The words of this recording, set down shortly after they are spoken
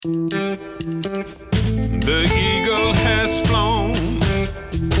The eagle has flown.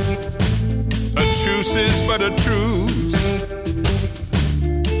 A truce is but a truce.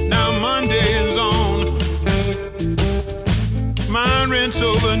 Now Monday is on. My rent's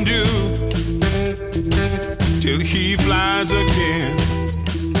overdue. Till he flies again.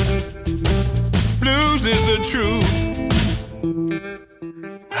 Blues is the truth.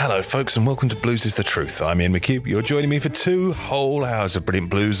 Hello, folks, and welcome to Blues is the Truth. I'm Ian McHugh. You're joining me for 2 whole hours of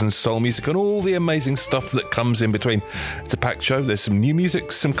brilliant blues and soul music and all the amazing stuff that comes in between. It's a packed show. There's some new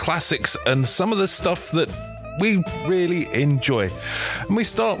music, some classics, and some of the stuff that we really enjoy. And we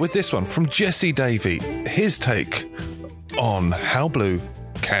start with this one from Jesse Davey. His take on How Blue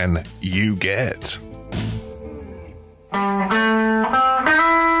Can You Get?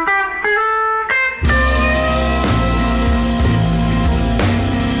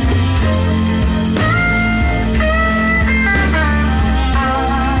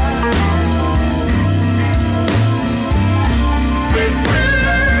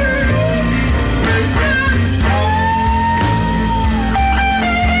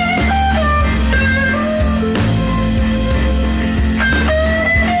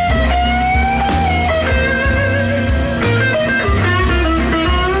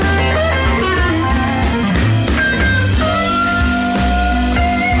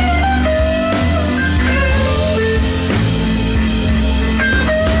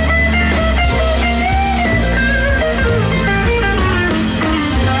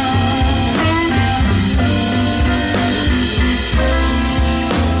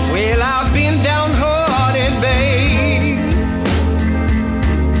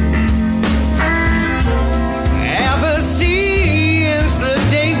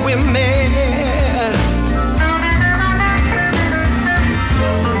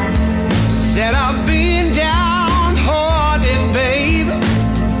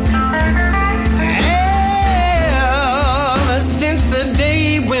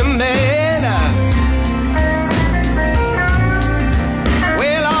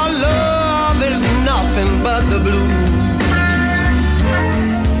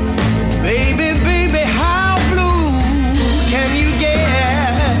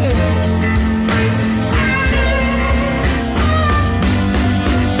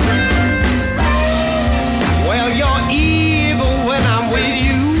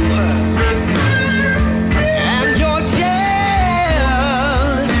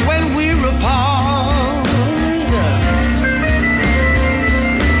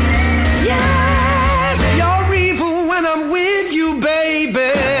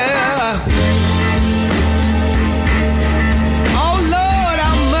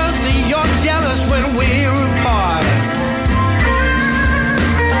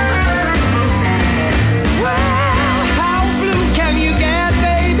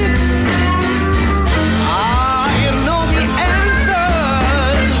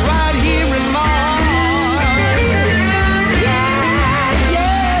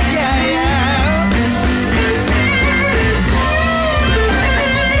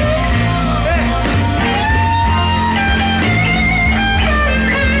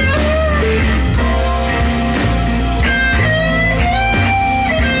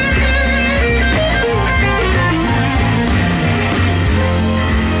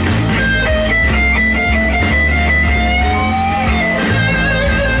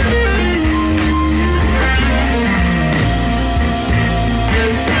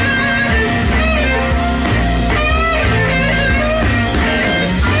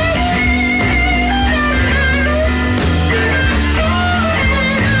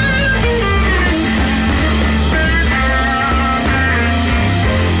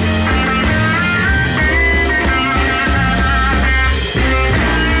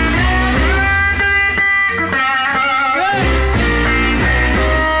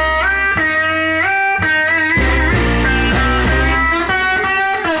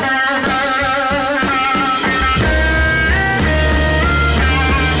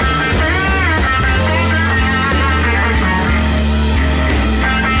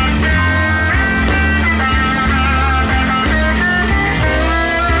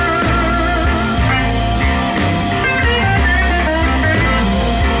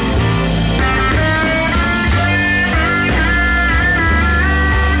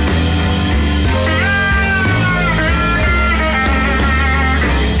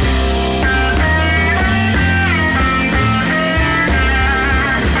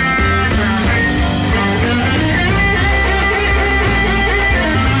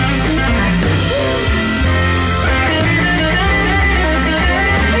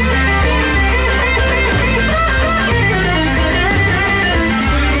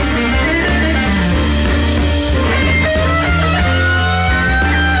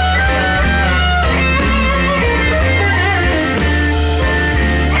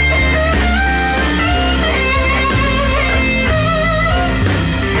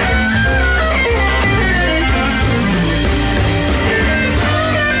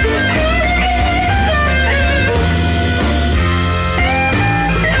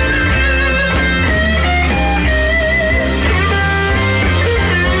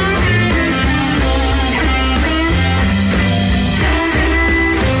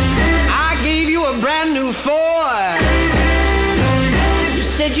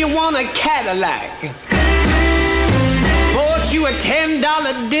 you want a Cadillac. Bought you a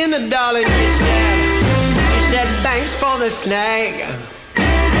 $10 dinner, darling. You said thanks for the snack.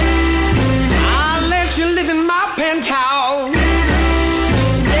 I let you live in my penthouse.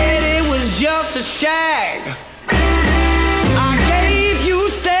 Said it was just a shag. I gave you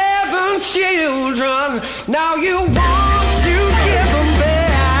 7 children. Now you want to give them back.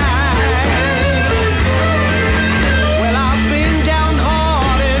 Well, I've been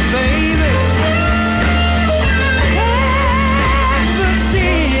downhearted, baby, ever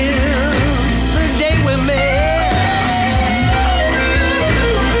since the day we met.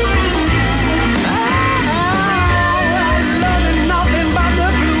 I'm loving nothing but the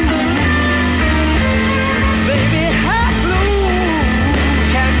blues. Baby, how blue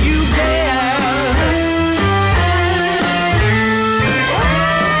can you get?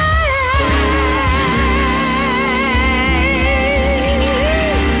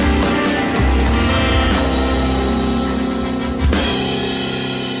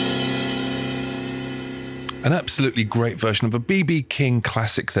 An absolutely great version of a B.B. King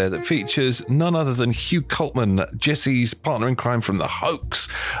classic there that features none other than Hugh Coltman, Jesse's partner in crime from The Hoax,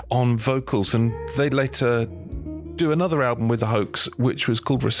 on vocals. And they later do another album with The Hoax, which was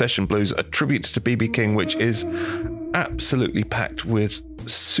called Recession Blues, a tribute to B.B. King, which is absolutely packed with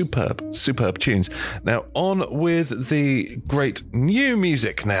superb tunes. Now, on with the great new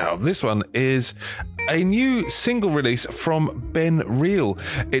music now. This one is a new single release from Ben Reel.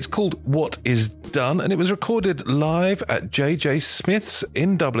 It's called What Is Done, and it was recorded live at JJ Smith's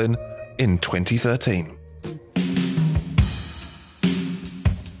in Dublin in 2013.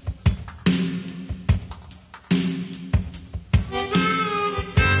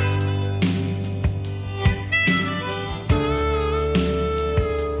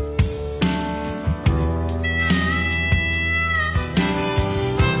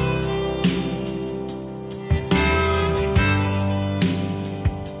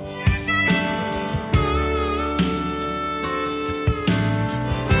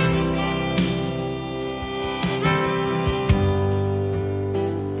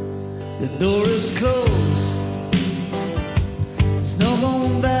 Door is closed, there's no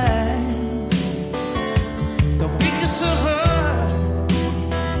going back. Don't beat yourself up,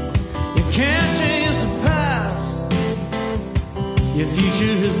 you can't change the past. Your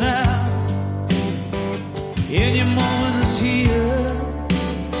future is now, and your moment is here.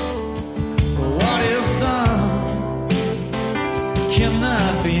 But what is done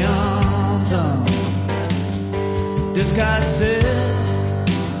cannot be undone. This guy said,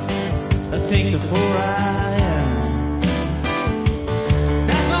 I think before I am.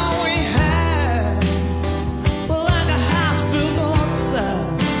 That's all we had. Well, like a house built on the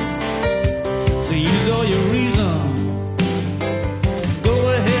side. So use all your reason. Go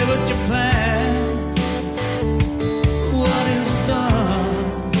ahead with your plan. What is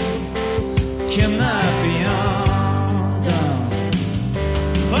done cannot be undone.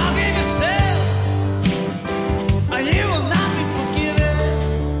 Forgive yourself, or you will not be forgiven.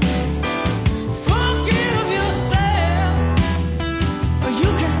 Forgive yourself, or you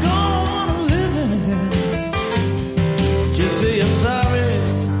can go on living. Just say you're sorry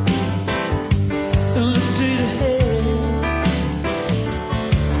and look straight ahead.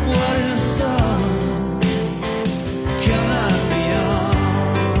 What is done cannot be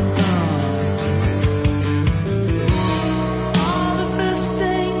undone.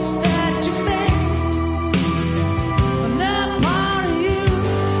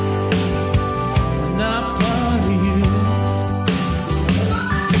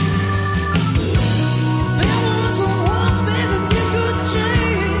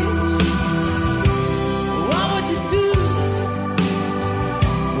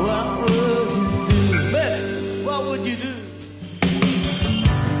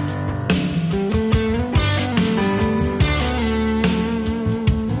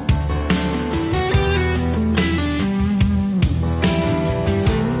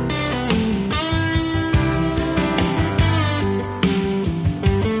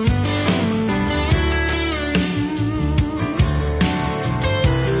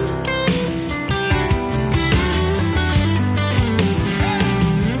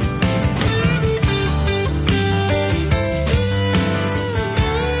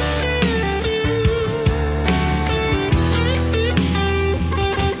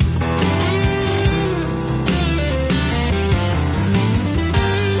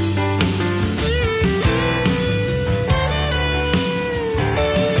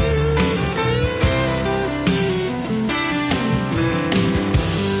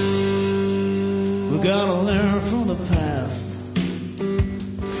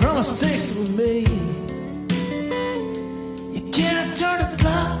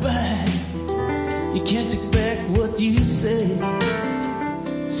 You can't take back what you say.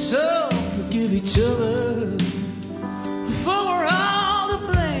 So forgive each other, for we're all to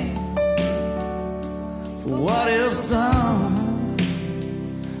blame. For what is done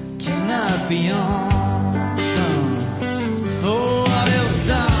cannot be undone. For what is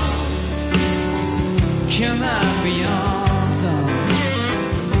done cannot be undone.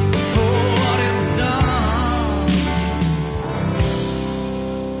 For what is done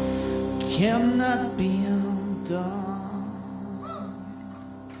cannot be undone.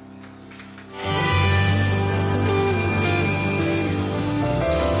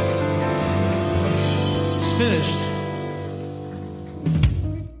 Finished.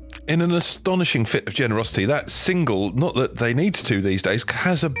 In an astonishing fit of generosity, that single, not that they need to these days,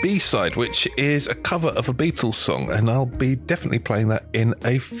 has a B-side, which is a cover of a Beatles song, and I'll be definitely playing that in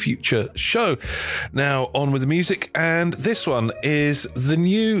a future show. Now, on with the music, and this one is the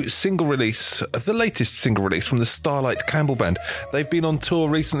new single release, the latest single release from the Starlight Campbell Band. They've been on tour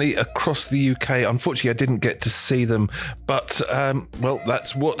recently across the UK. Unfortunately, I didn't get to see them, but, well,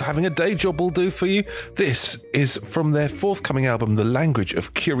 that's what having a day job will do for you. This is from their forthcoming album, The Language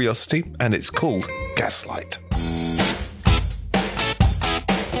of Curiosity, and it's called Gaslight.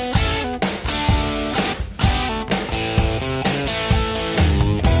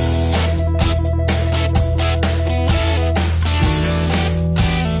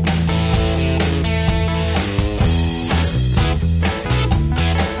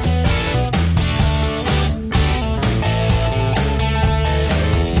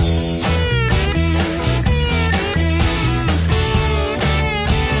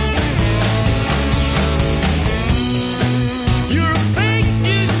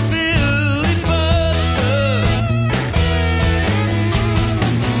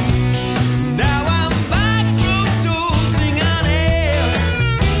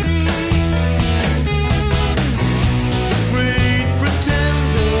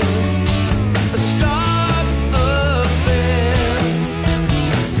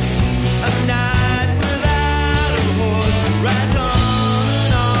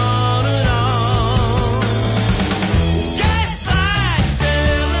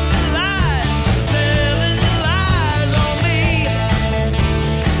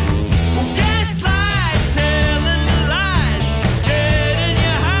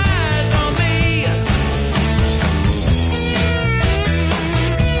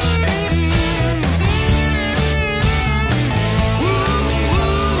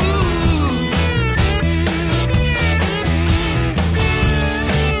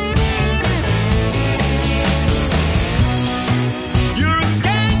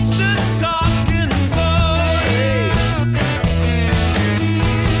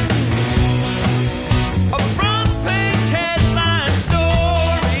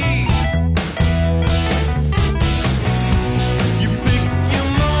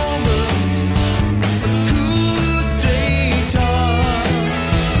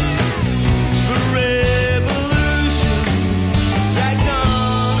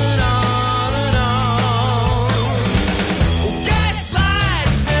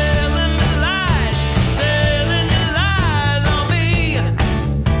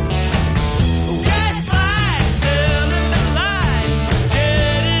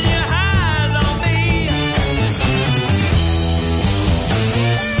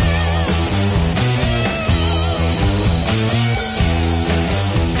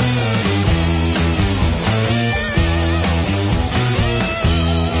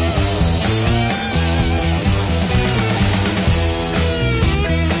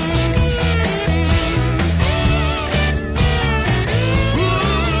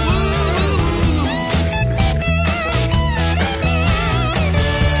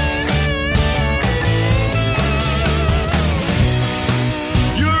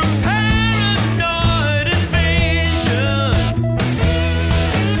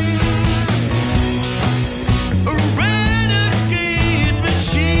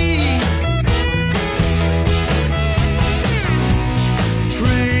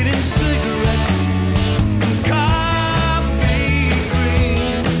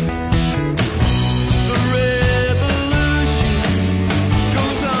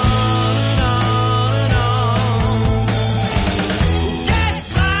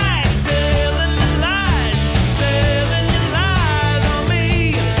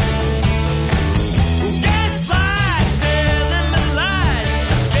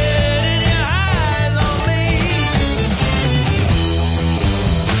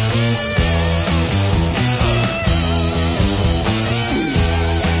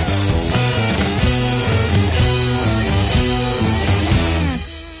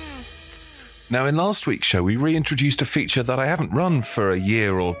 Now, in last week's show, we reintroduced a feature that I haven't run for a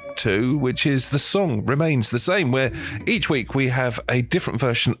year or two, which is The Song Remains the Same, where each week we have a different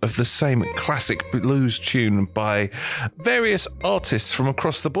version of the same classic blues tune by various artists from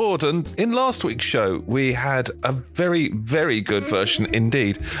across the board. And in last week's show, we had a very, very good version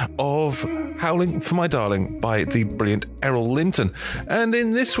indeed of Howling for My Darling by the brilliant Errol Linton. And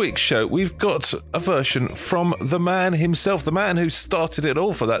in this week's show, we've got a version from the man himself, the man who started it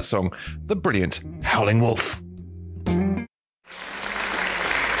all for that song, the brilliant Howling Wolf.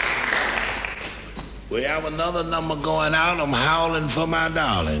 We have another number going out. I'm howling for my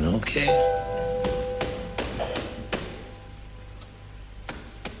darling, okay?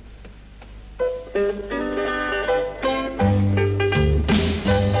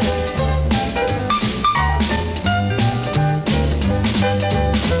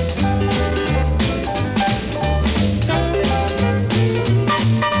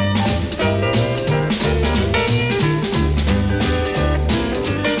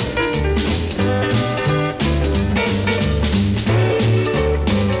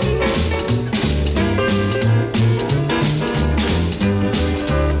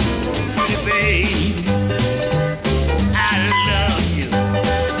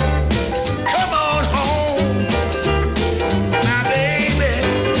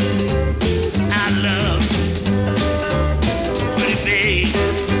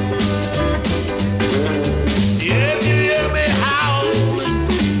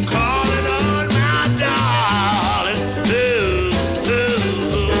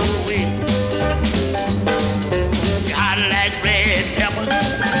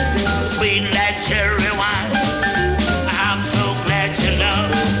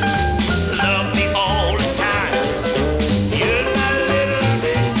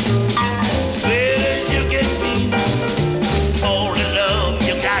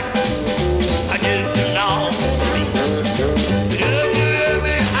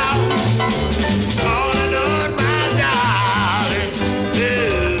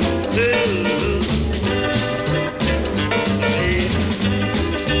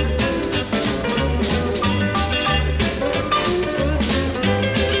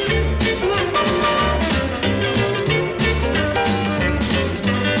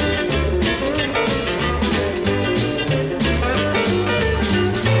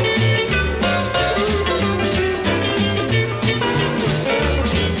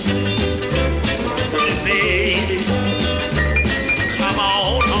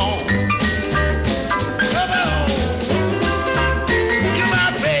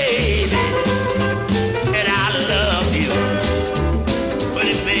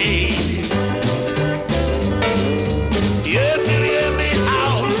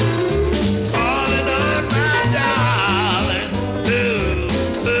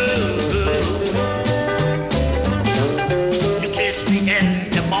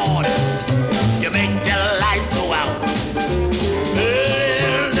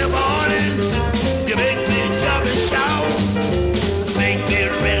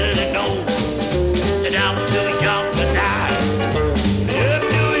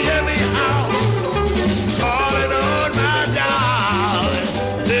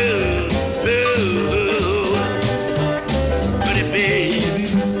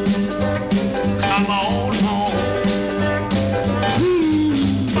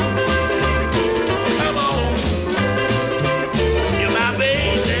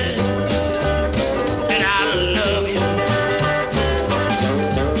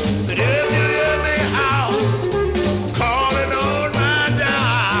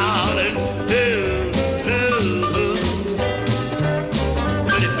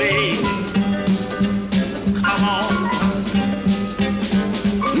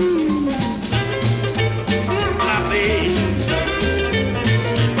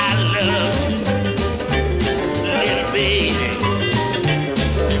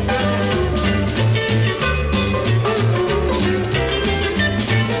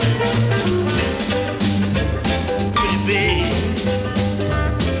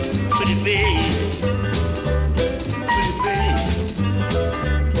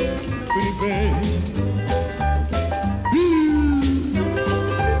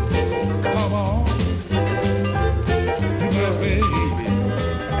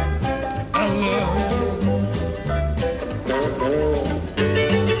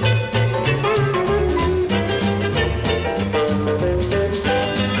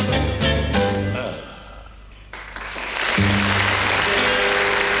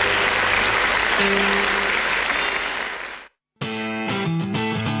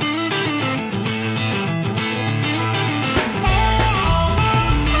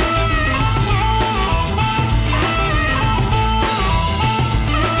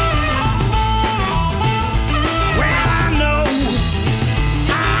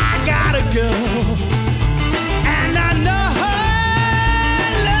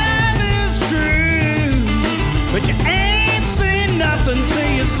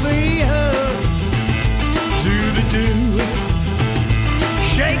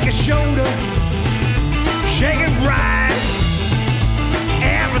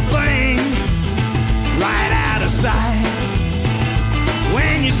 sight.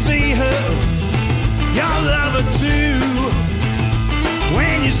 When you see her, you'll love her too.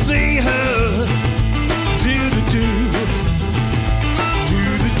 When you see her, do the do, do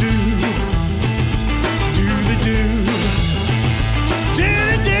the do, do the do, do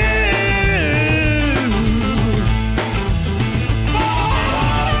the do.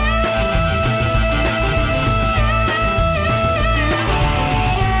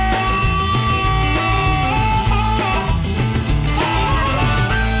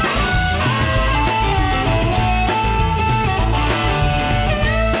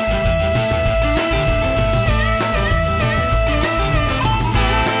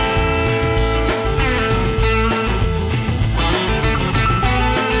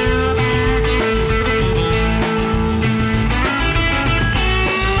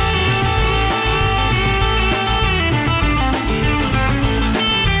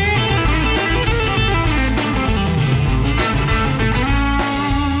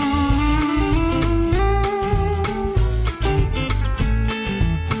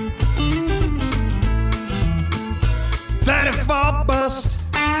 Bust,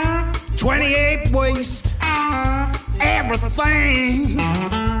 28 waist, everything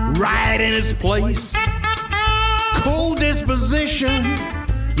right in its place. Cold disposition,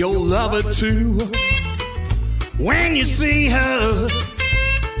 you'll love her too. When you see her,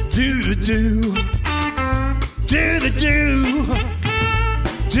 do the do, do the do,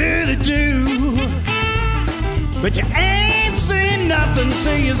 do the do. But you ain't seen nothing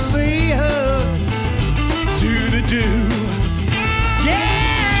till you see her, do the do.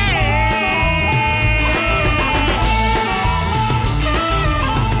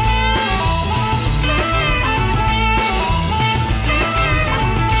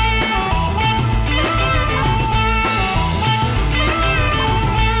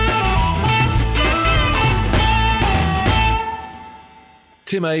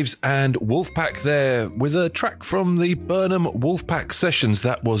 Tim Aves and Wolfpack there with a track from the Burnham Wolfpack sessions.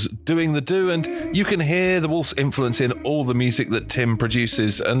 That was Doing the Do, and you can hear the Wolf's influence in all the music that Tim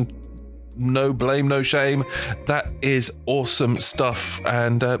produces, and no blame, no shame. That is awesome stuff.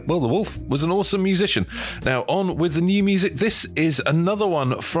 And, well, the Wolf was an awesome musician. Now, on with the new music. This is another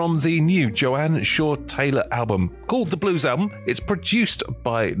one from the new Joanne Shaw Taylor album called The Blues Album. It's produced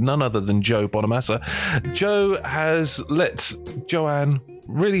by none other than Joe Bonamassa. Joe has let Joanne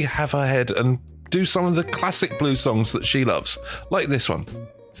really have her head and do some of the classic blues songs that she loves, like this one,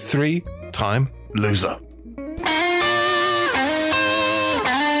 3-Time Loser.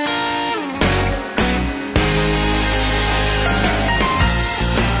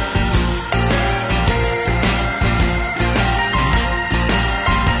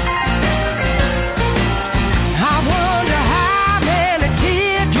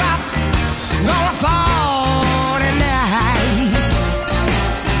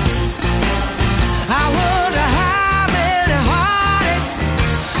 I wonder how many heartaches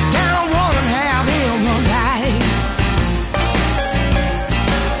down one have him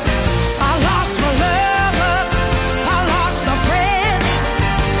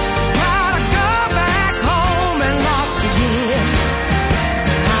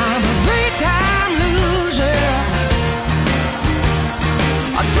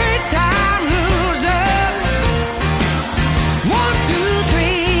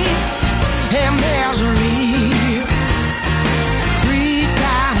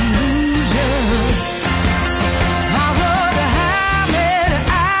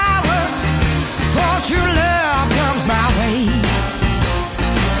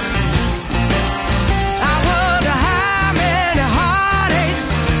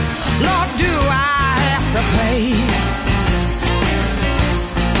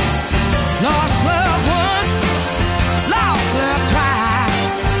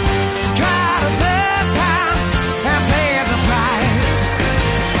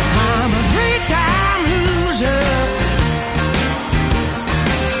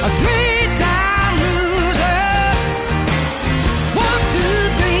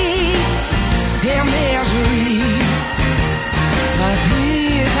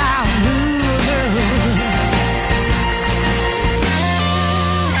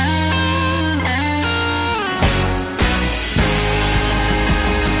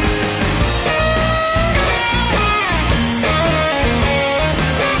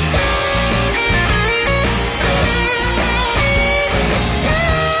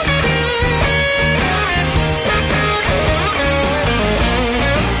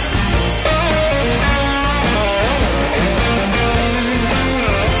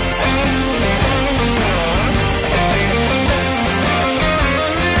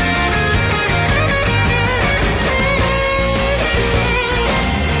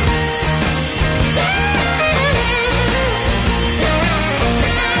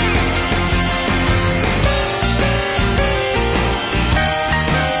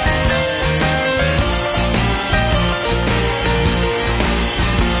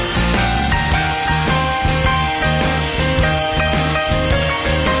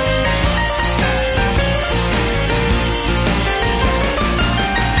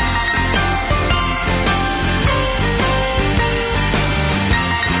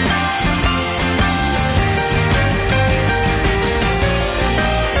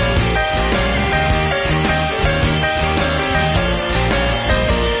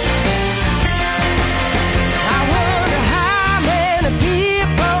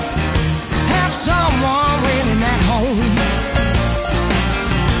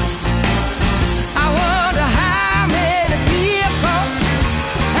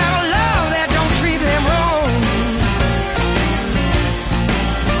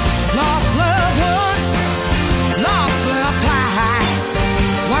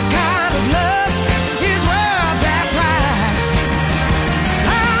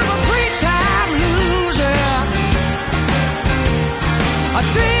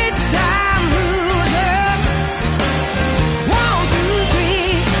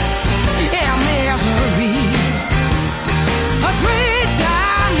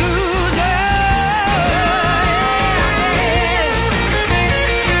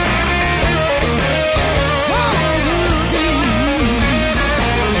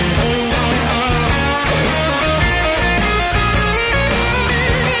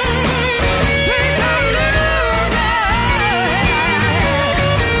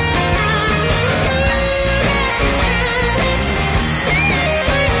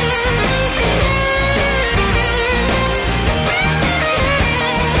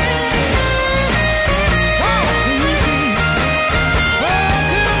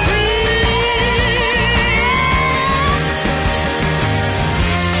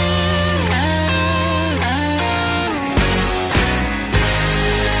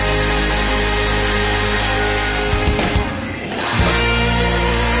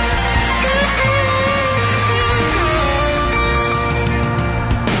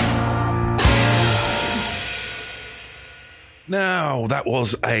Wow, that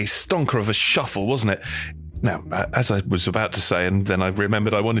was a stonker of a shuffle, wasn't it? Now, as I was about to say, and then I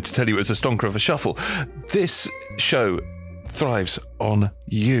remembered I wanted to tell you it was a stonker of a shuffle, this show thrives on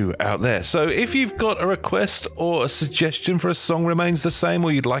you out there. So if you've got a request or a suggestion for a song remains the same,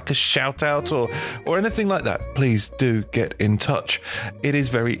 or you'd like a shout out or anything like that, please do get in touch. It is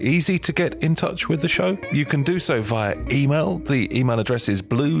very easy to get in touch with the show. You can do so via email. The email address is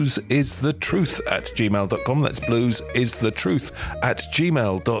bluesisthetruth@gmail.com. That's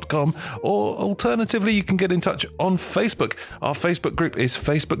bluesisthetruth@gmail.com. Or alternatively, you can get in touch on Facebook. Our Facebook group is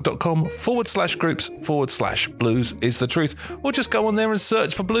facebook.com/groups/blues is the truth. Or just go on there and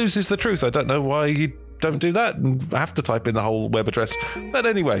search for Blues is the Truth. I don't know why you don't do that and have to type in the whole web address. But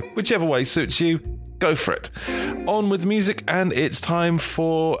anyway, whichever way suits you, go for it. On with music, and it's time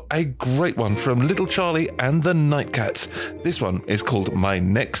for a great one from Little Charlie and the Nightcats. This one is called My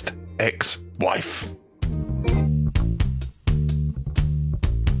Next Ex-Wife.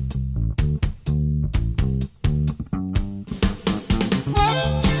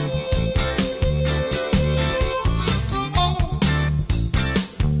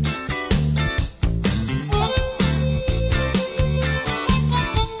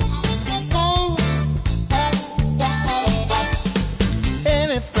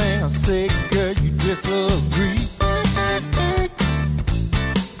 Girl, you disagree.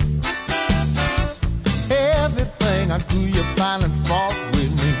 Everything I do, you're finding fault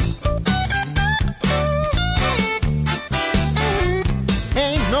with me.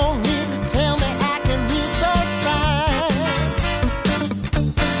 Ain't no need to tell me I can read the signs.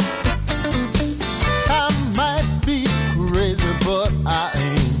 I might be crazy, but I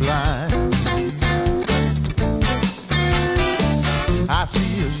ain't blind. I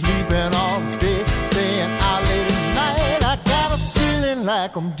see you sleeping all day, staying out late at night. I got a feeling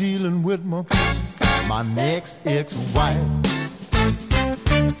like I'm dealing with my next ex-wife.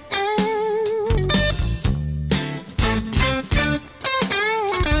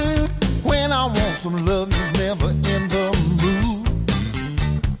 When I want some love, you're never in the mood.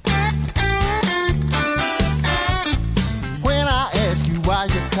 When I ask you why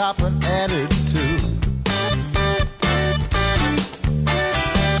you're copping attitude,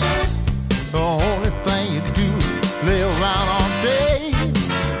 the only thing you do, lay around all day,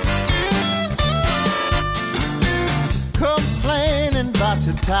 complaining about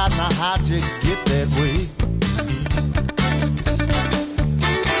your tired. Now how'd you get that way?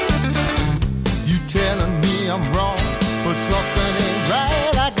 You telling me I'm wrong, but something ain't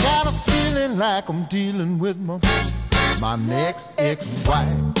right. I got a feeling like I'm dealing with my next ex-wife.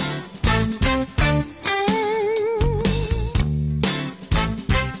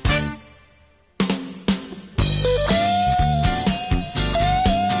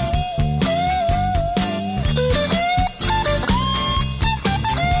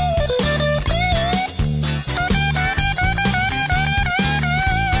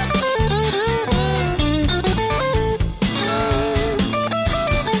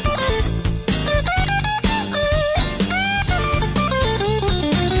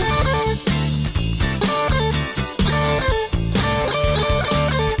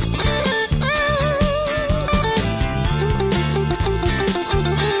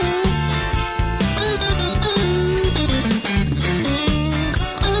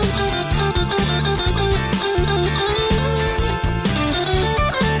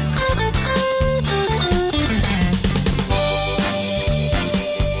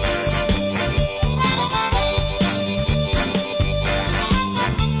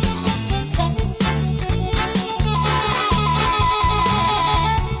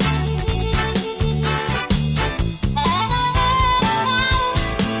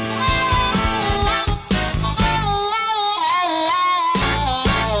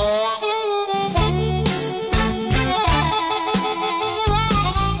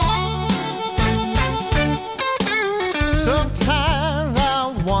 Sometimes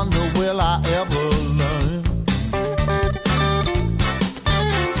I wonder, will I ever learn?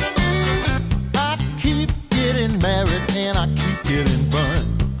 I keep getting married and I keep getting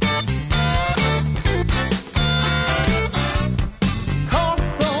burned. Cost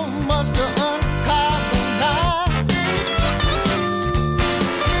so much to untie the knot.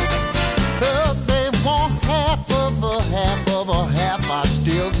 They want half of a half I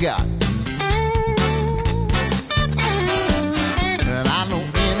still got.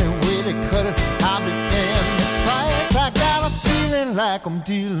 Like I'm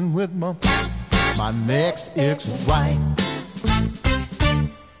dealing with my next ex-wife.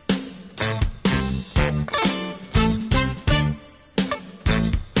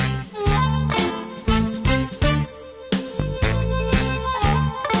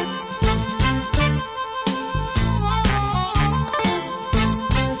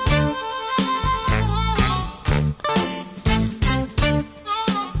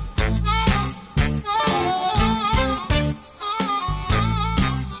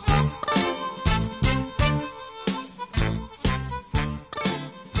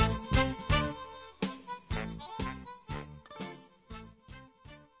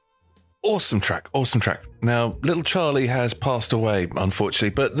 Awesome track, awesome track. Now, Little Charlie has passed away, unfortunately,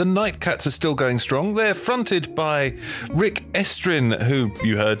 but the Nightcats are still going strong. They're fronted by Rick Estrin, who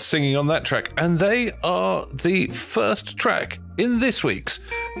you heard singing on that track, and they are the first track in this week's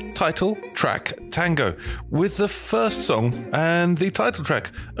Title Track Tango, with the first song and the title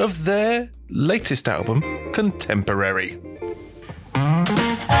track of their latest album, Contemporary.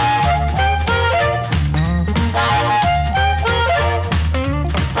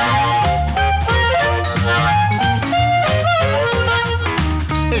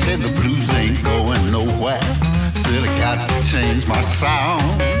 They said the blues ain't going nowhere. Said I got to change my sound.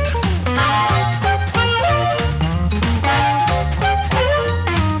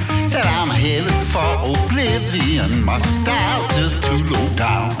 Said I'm headed for oblivion. My style's just too low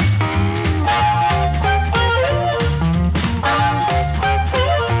down.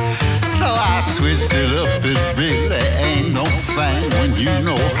 So I switched it up. It really ain't no thing when you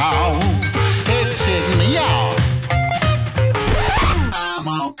know how. Hey, check me out. I'm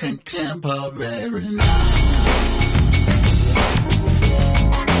on contemporary now.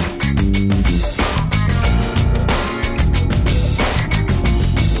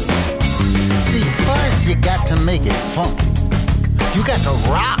 See, first you got to make it funky. You got to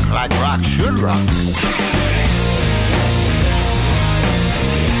rock like rock should rock.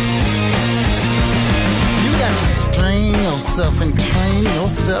 You got to strain yourself and train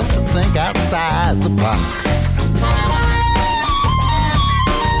yourself to think outside the box.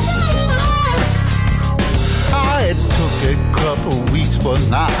 It took a couple weeks, but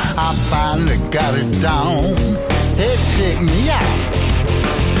now I finally got it down. Hey, check me out.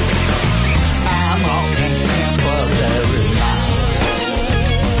 I'm on contemporary now.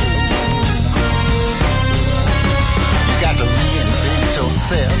 You got to reinvent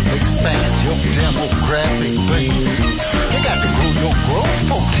yourself, expand your demographic base. You got to grow your growth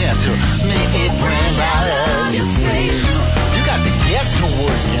potential, make it brand out of your face. You got to get to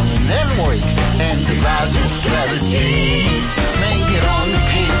work and network and devise your strategy. Make it on the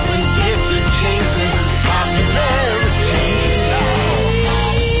case and get to chasing popularity now.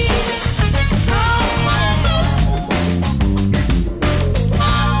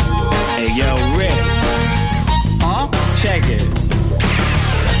 Hey, yo, Rick. Huh? Check it.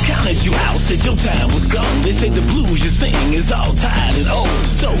 Counted you out, said your time was gone. They say the blues you sing is all tired and old.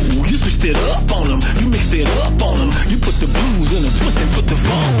 So you switched it up on them, you mixed it up on them. You put the blues in a twist and put the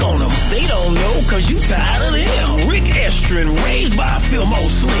funk on them. They don't know cause you tired of them. Rick Estrin, raised by Fillmore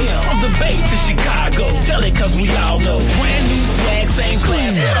Slim. From the Bay to Chicago, tell it cause we all know. Brand new swag, same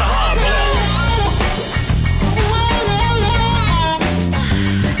class, hit a hard blow.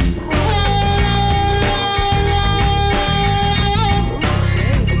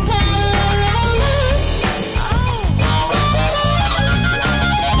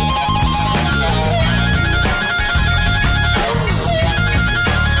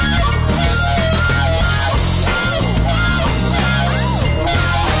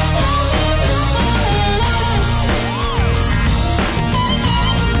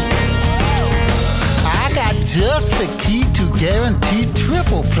 Just the key to guaranteed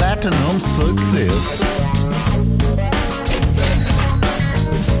triple platinum success.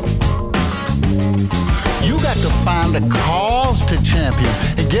 You got to find a cause to champion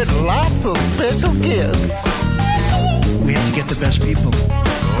and get lots of special guests. We have to get the best people.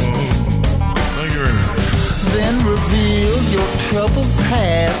 Then reveal your troubled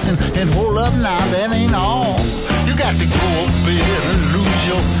past and hold up now, that ain't all. You got to go a bit and lose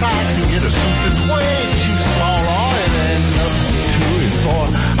your socks and get a suit that's way too small. Oh, it ain't nothing to it, boy.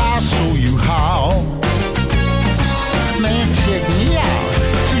 I'll show you how. Man, check me out.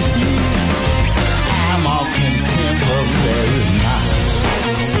 I'm all contemporary now.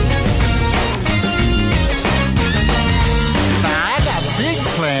 Now I got big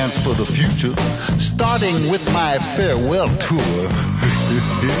plans for the future, starting with my farewell tour.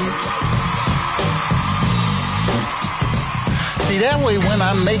 See, that way when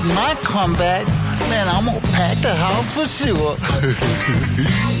I make my comeback, man, I'm gonna pack the house for sure.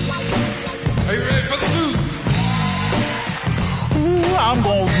 Are you ready for the blues? Ooh, I'm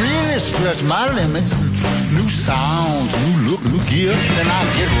gonna really stretch my limits. New sounds, new look, new gear. Then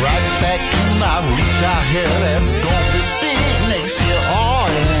I'll get right back to my roots out here. That's gonna be big next year.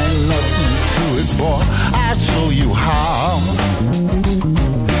 Oh, there ain't nothing to it, boy. I'll show you how.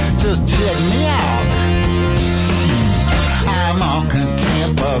 Just check me out. I'm on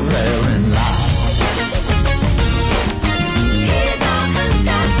contemporary now. Here's our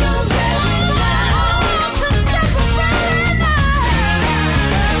contemporary now. Contemporary now.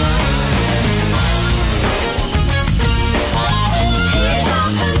 Here's our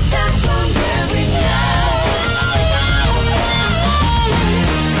contemporary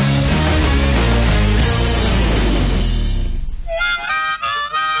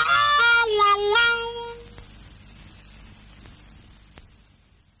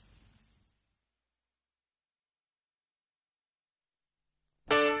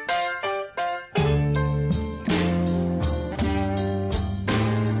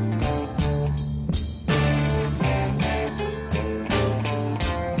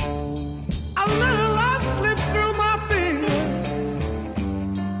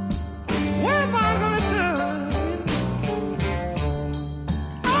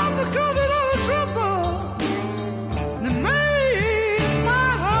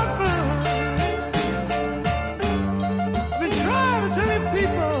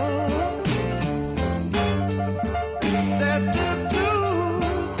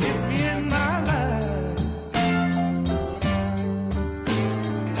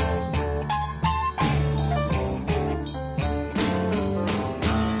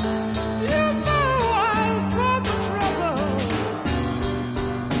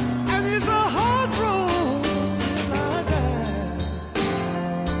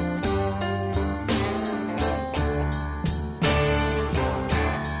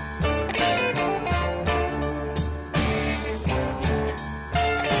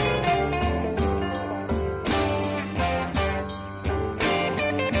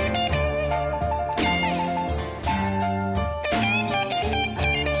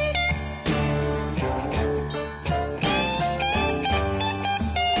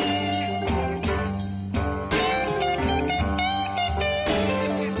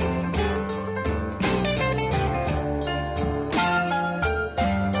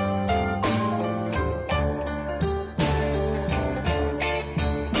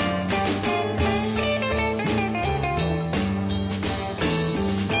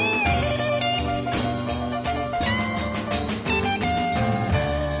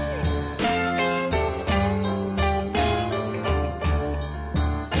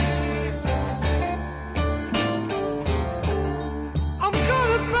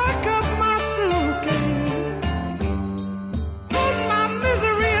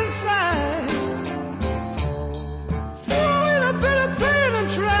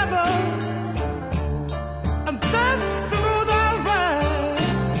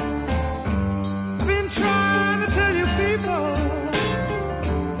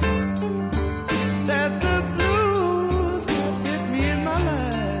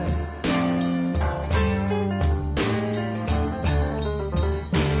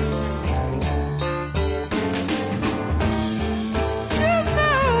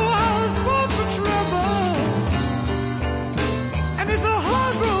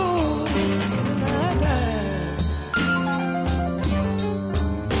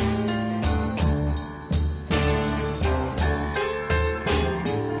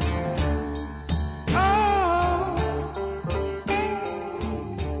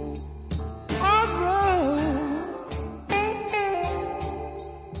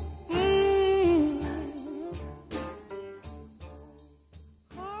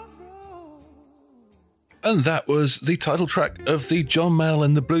And that was the title track of the John Mayall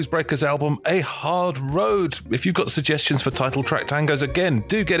and the Blues Breakers album, A Hard Road. If you've got suggestions for title track tangos, again,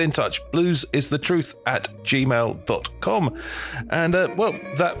 do get in touch. bluesisthetruth@gmail.com. And, well,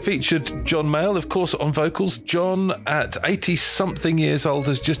 that featured John Mayall, of course, on vocals. John, at 80-something years old,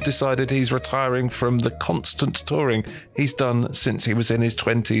 has just decided he's retiring from the constant touring he's done since he was in his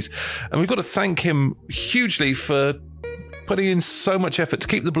 20s. And we've got to thank him hugely for putting in so much effort to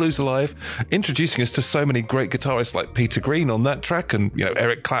keep the blues alive, introducing us to so many great guitarists like Peter Green on that track, and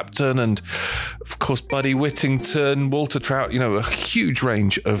Eric Clapton, and of course Buddy Whittington, Walter Trout. A huge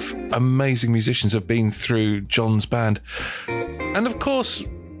range of amazing musicians have been through John's band, and of course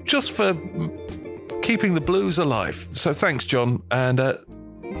just for keeping the blues alive. So thanks, John. And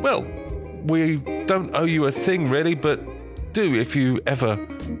well, we don't owe you a thing really, but do, if you ever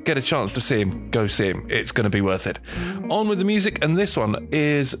get a chance to see him, go see him. It's going to be worth it. On with the music, and this one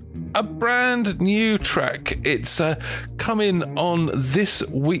is a brand new track. It's come in on this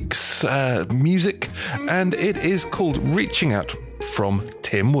week's music, and it is called Reaching Out from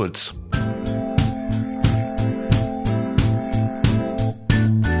Tim Woods.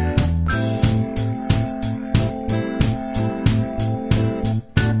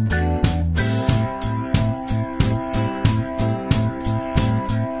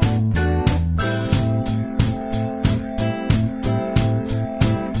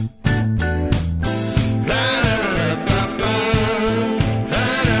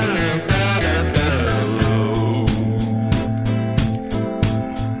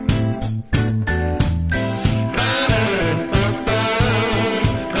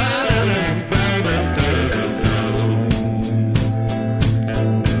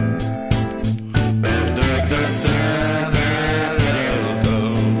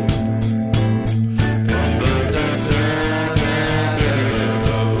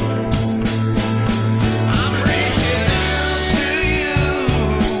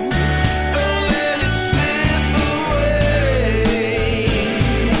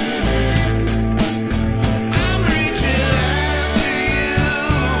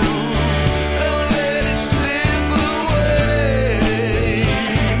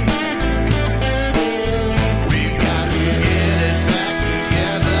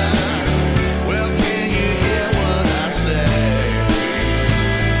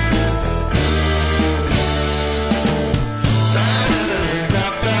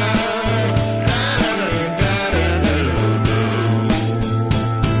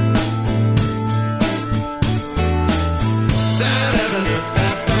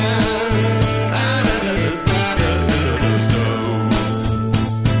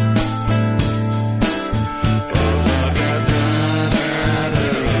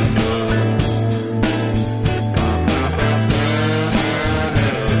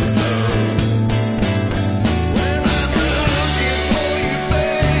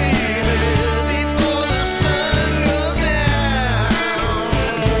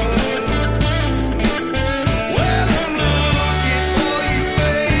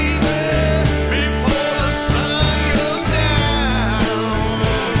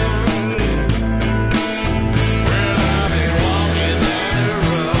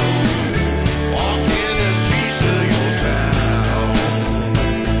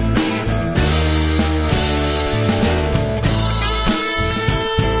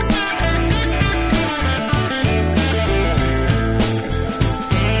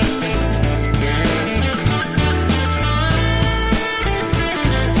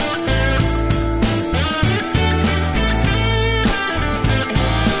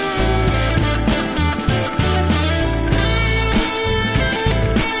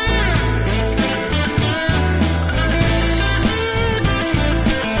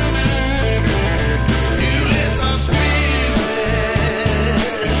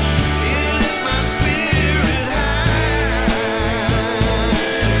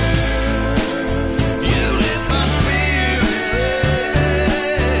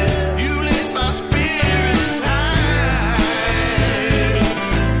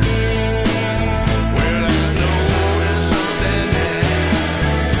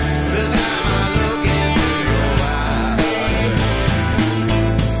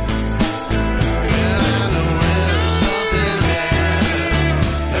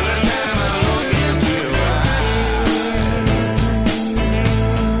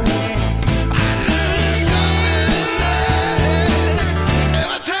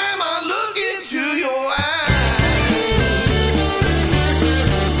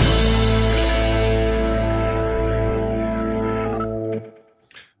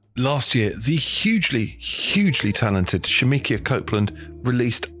 Last year, the hugely talented Shemekia Copeland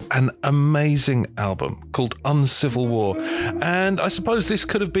released an amazing album called Uncivil War. And I suppose this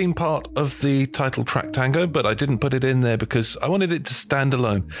could have been part of the title track Tango, but I didn't put it in there because I wanted it to stand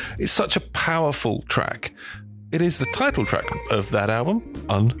alone. It's such a powerful track. It is the title track of that album,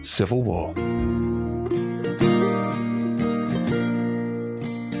 Uncivil War.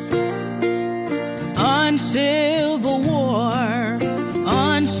 Uncivil war,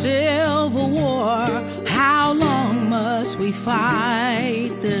 uncivil war, how long must we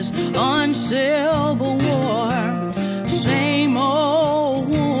fight this uncivil war? Same old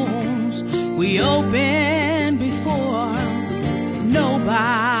wounds we opened before,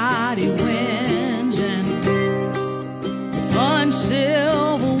 nobody wins in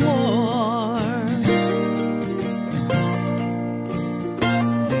uncivil war.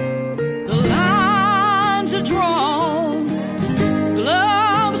 Drawn,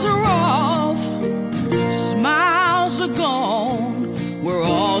 gloves are off, smiles are gone, we're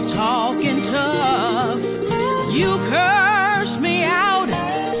all talking tough. You curse me out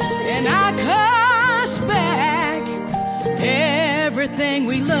and I curse back. Everything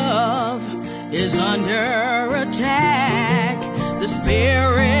we love is under attack. The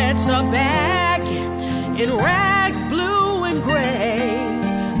spirits are back in rags blue and gray.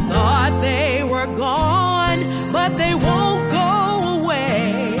 Thought they were gone, but they won't go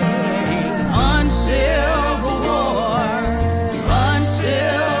away. Uncivil war,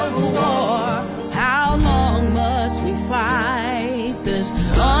 uncivil war. How long must we fight this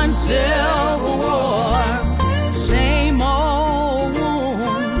uncivil war? Same old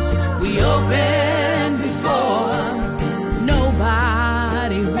wounds we opened before,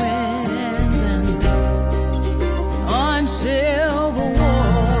 nobody wins in uncivil war.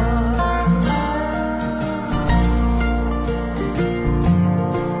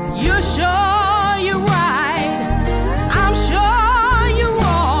 You're sure you're right, I'm sure you're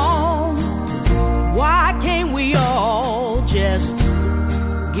wrong. Why can't we all just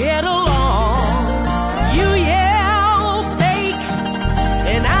get along? You yell fake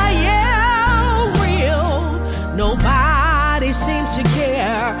and I yell real. Nobody seems to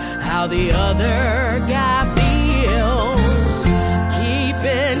care how the other guy feels.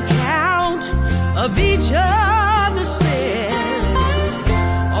 Keeping count of each other's sins.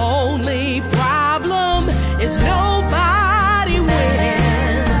 Only problem is nobody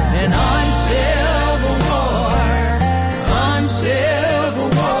wins. An uncivil war, uncivil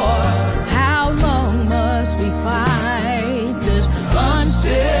war. How long must we fight this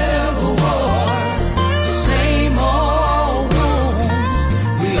uncivil war? Same old wounds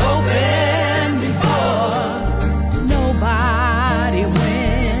we opened before, nobody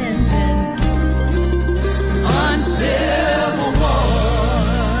wins in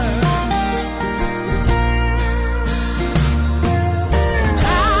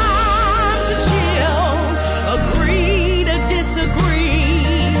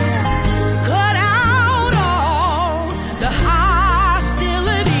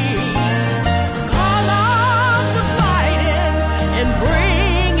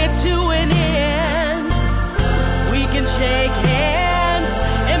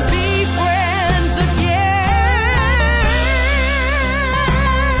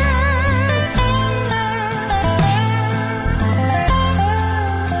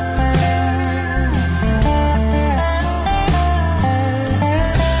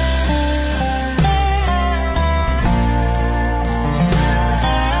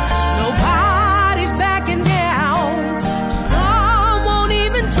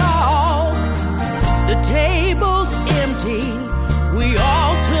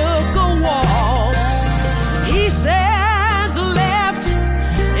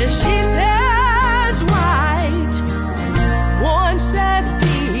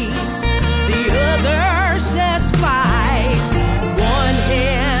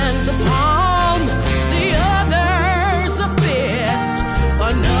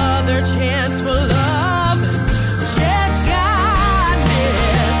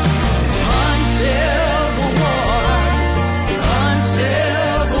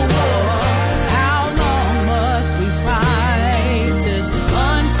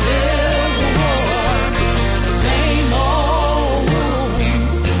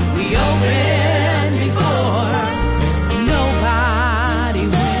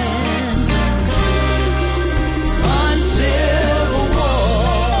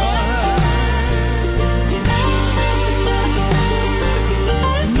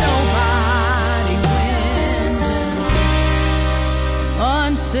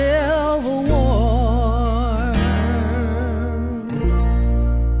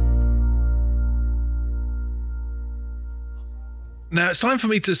Now it's time for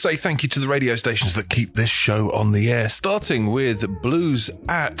me to say thank you to the radio stations that keep this show on the air, starting with blues-at.co.uk,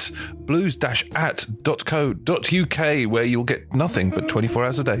 where you'll get nothing but 24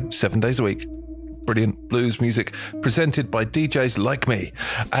 hours a day, 7 days a week. Brilliant blues music presented by DJs like me.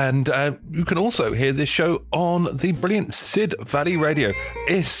 And you can also hear this show on the brilliant Sid Valley Radio,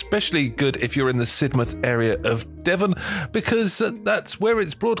 especially good if you're in the Sidmouth area of Devon, because that's where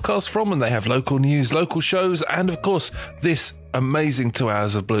it's broadcast from, and they have local news, local shows, and of course this amazing 2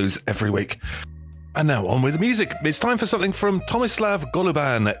 hours of blues every week. And now on with the music. It's time for something from Tomislav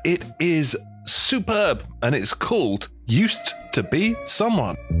Goluban. It is superb, and it's called Used to Be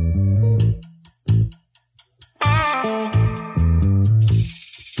Someone.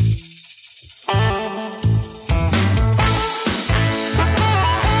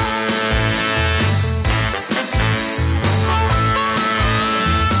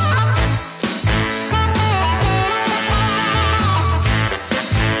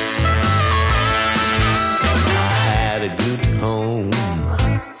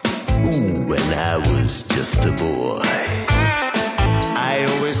 Just a boy, I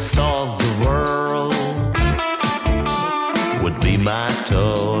always thought the world would be my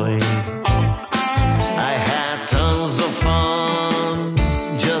toy. I had tons of fun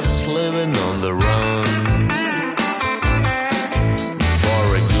just living on the run.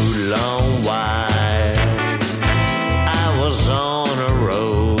 For a good long while I was on a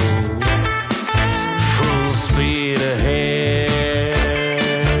road, full speed ahead,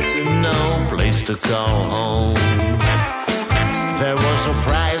 no place to call home. There was a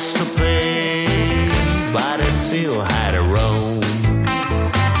price to pay, but I still had to roam.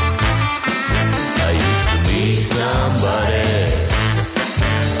 I used to be somebody,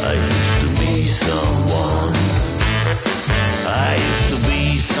 I used to be someone, I used to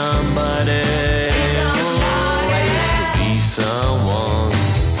be somebody, oh, I used to be someone.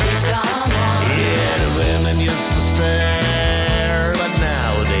 Yeah, the women used to stare, but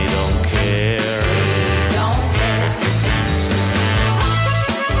now they don't care.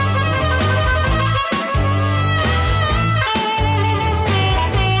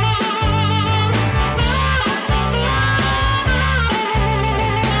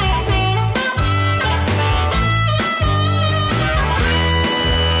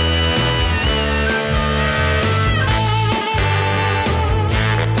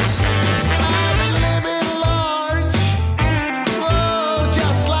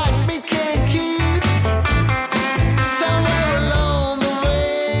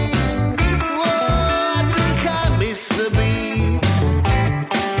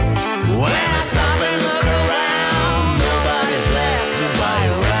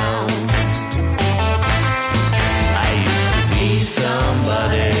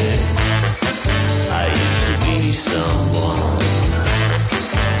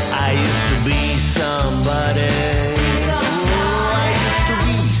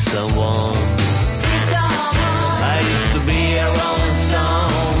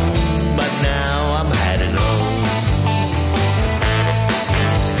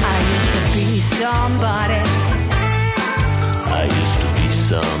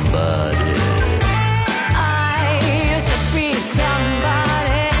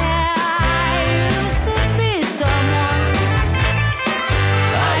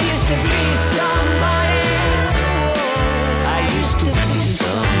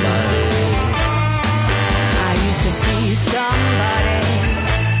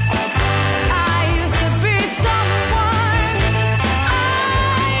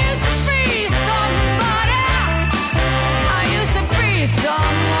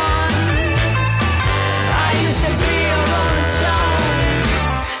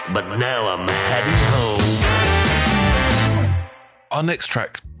 Our next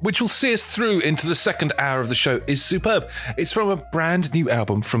track, which will see us through into the second hour of the show, is superb. It's from a brand new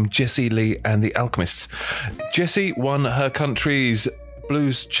album from Jessie Lee and the Alchemists. Jessie won her country's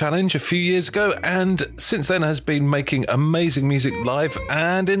Blues Challenge a few years ago, and since then has been making amazing music live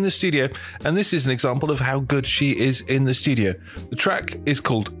and in the studio, and this is an example of how good she is in the studio. The track is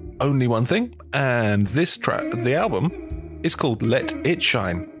called Only One Thing, and this track, the album, is called Let It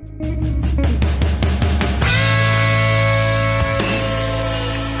Shine.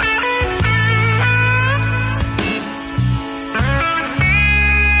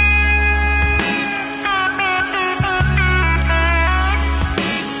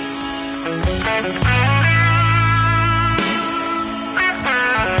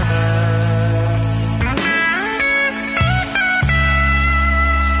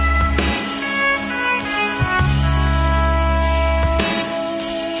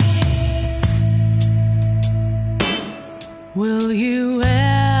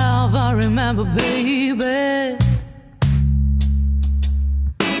 remember, baby,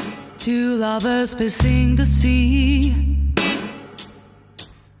 two lovers facing the sea,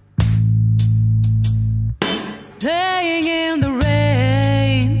 laying in the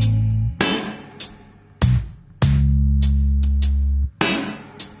rain,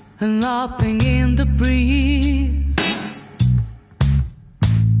 and laughing in the breeze.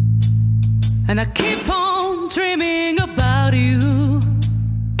 And I keep on dreaming about you.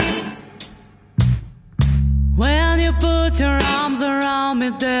 When you put your arms around me,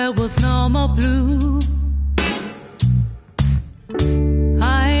 there was no more blue.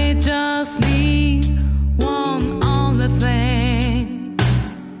 I just need one only thing.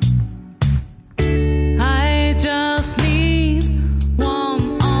 I just need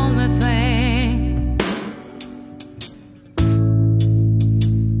one only thing.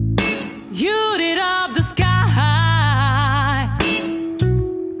 You lit up the sky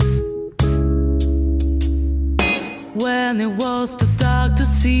when it was too dark to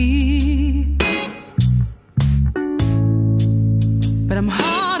see. But I'm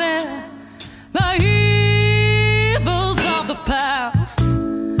haunted by evils of the past.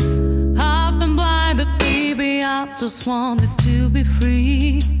 I've been blinded, baby, I just wanted to be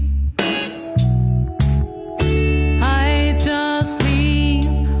free. I just need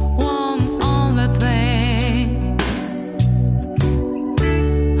one only thing.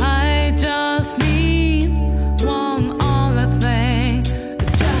 I just need one only thing.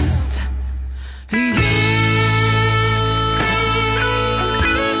 Just you.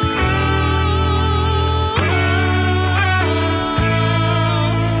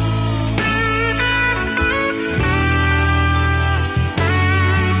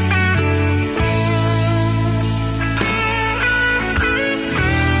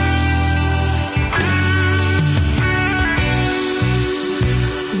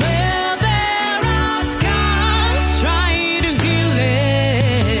 Well, there are scars trying to heal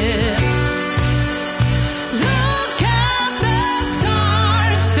it. Look at the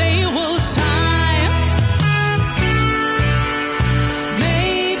stars, they will shine.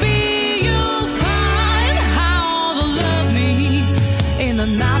 Maybe you'll find how to love me in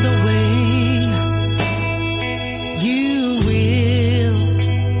another way. You will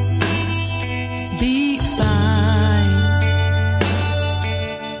be fine.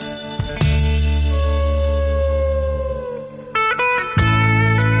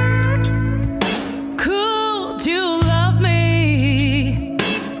 Could you love me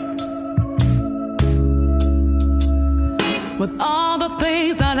with all the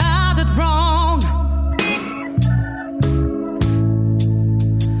things that I did wrong?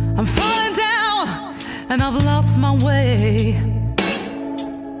 I'm falling down and I've lost my way.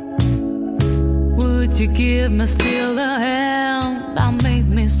 Would you give me still a hand that made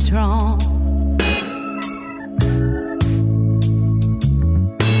me strong?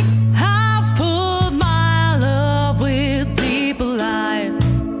 I've put my love with people lies.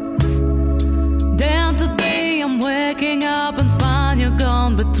 Then today I'm waking up and find you're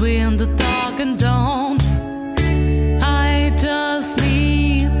gone between the dark and dawn. I just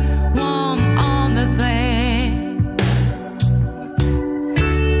need one only thing.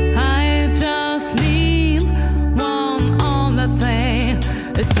 I just need one only thing.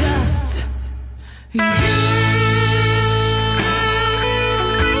 Just you.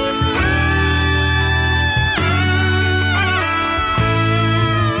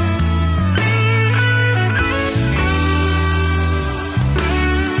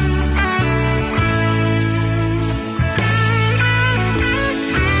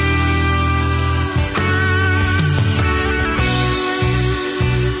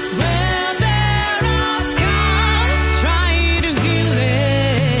 Well, there are scars trying to heal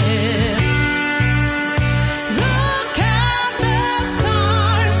it. Look at the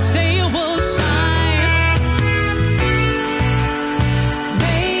stars, they will shine.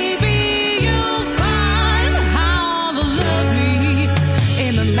 Maybe you'll find how to love me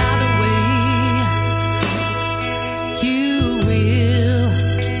in another way. You will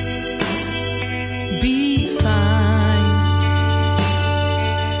be fine.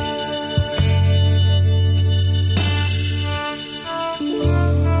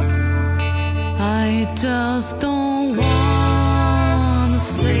 I just don't wanna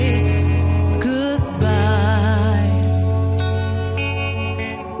say goodbye.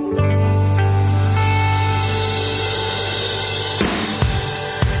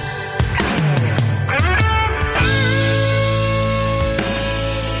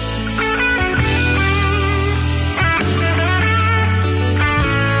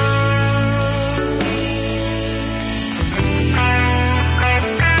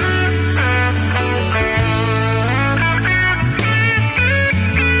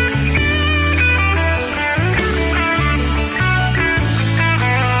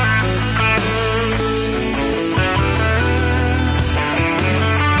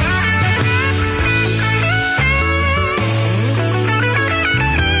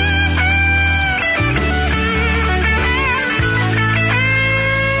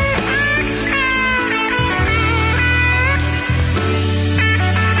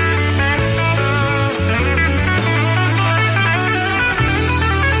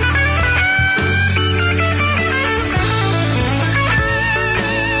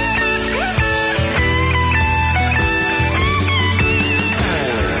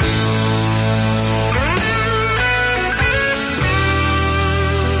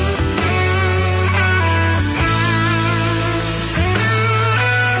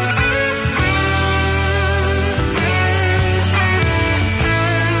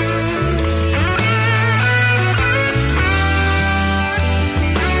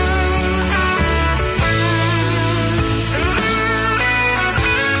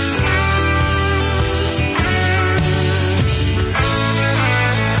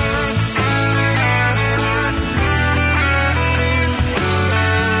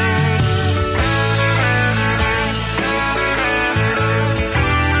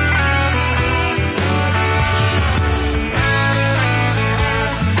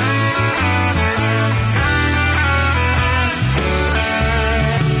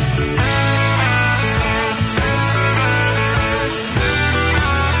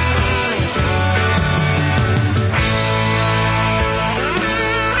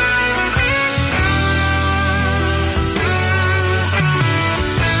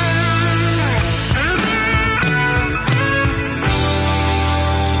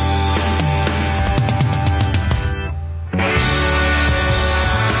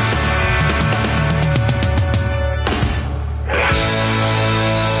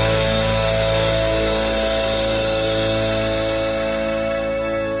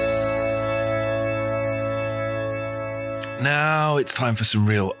 it's time for some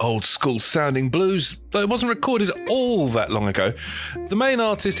real old school sounding blues, though it wasn't recorded all that long ago. The main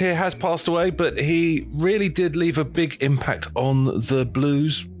artist here has passed away, but he really did leave a big impact on the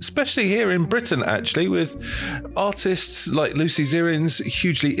blues, especially here in Britain, actually, with artists like Lucy Zirins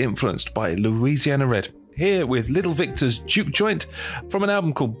hugely influenced by Louisiana Red. Here with Little Victor's Juke Joint from an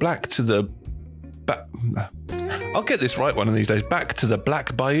album called Black to the... I'll get this right one of these days. Back to the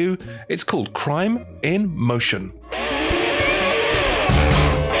Black Bayou. It's called Crime in Motion.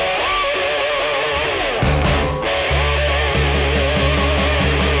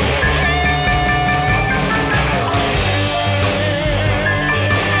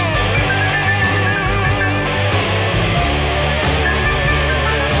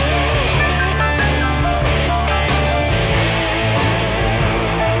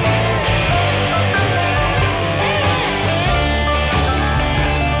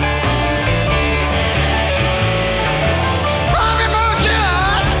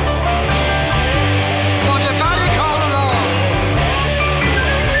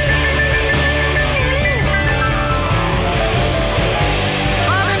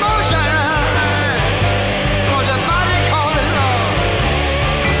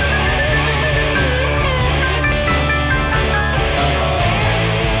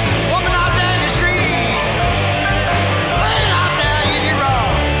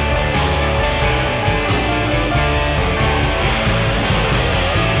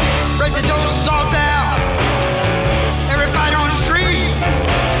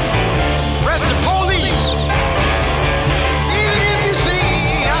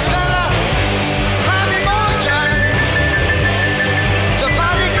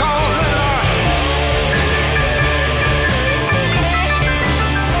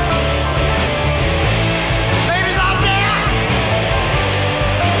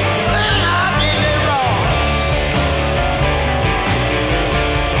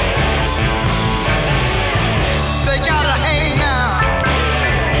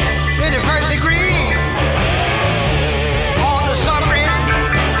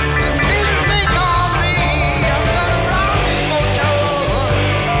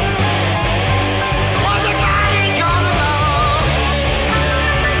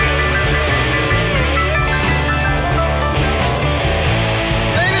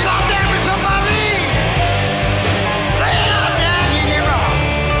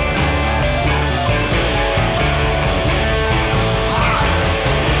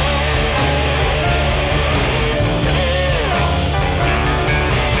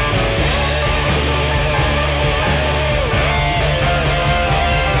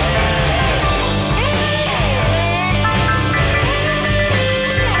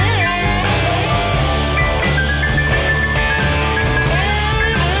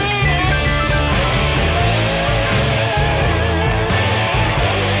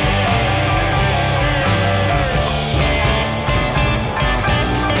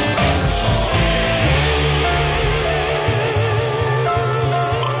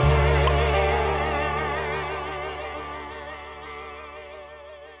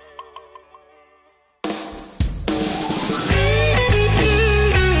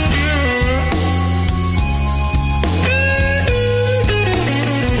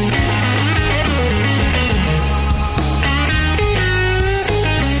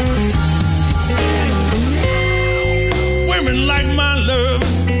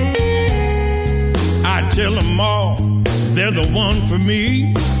 tell them all they're the one for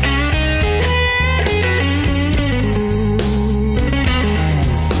me.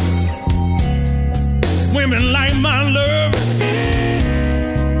 Women like my love,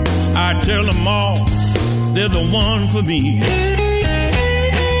 I tell them all they're the one for me.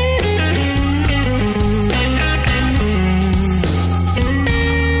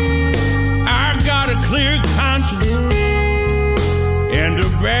 I got a clear conscience and a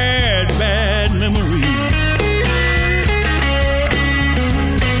bad, bad memory.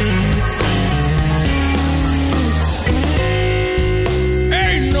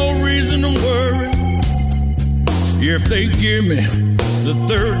 Ain't no reason to worry if they give me the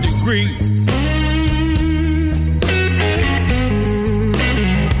third degree.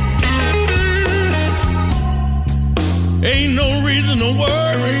 Ain't no reason to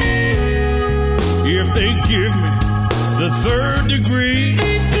worry if they give me the third degree.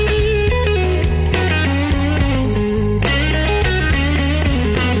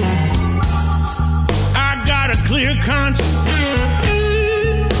 I got a clear conscience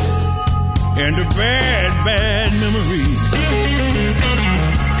and a bad, bad memory.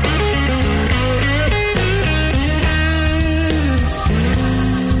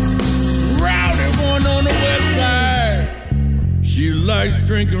 Rowdy one on the west side, she likes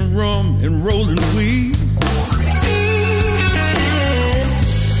drinking rum and rolling weed.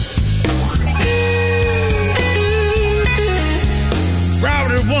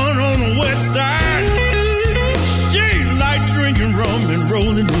 Rowdy one on the west side, she likes drinking rum and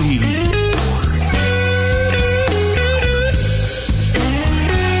rolling weed.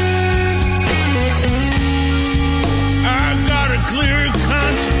 I got a clear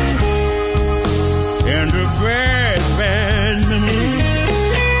conscience and a bad, bad memory.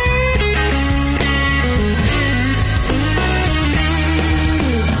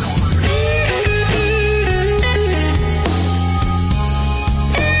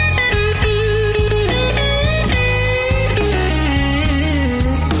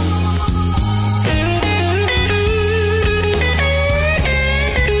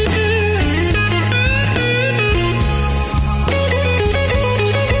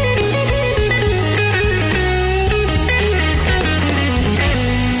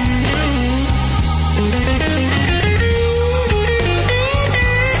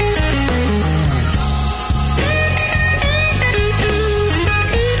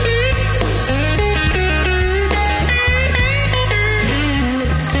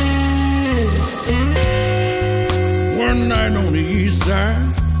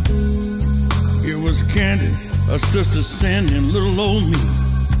 It was Candy, her sister Sandy, and little old me.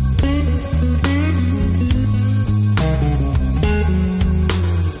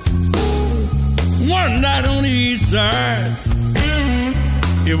 One night on the east side,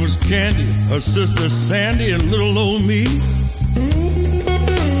 it was Candy, her sister Sandy, and little old me.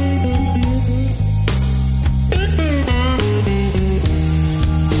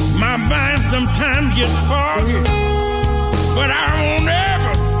 My mind sometimes gets foggy, but I won't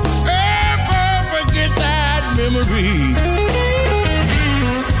ever forget that memory.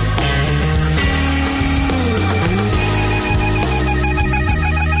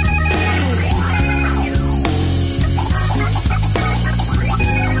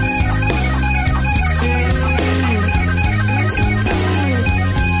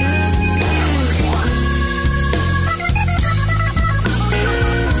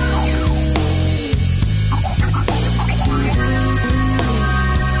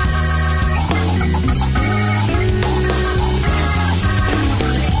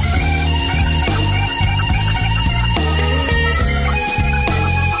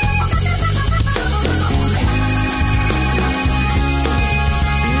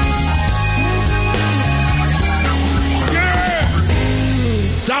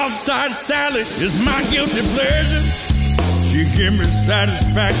 Southside Sally is my guilty pleasure. She give me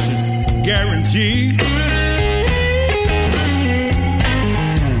satisfaction, guaranteed.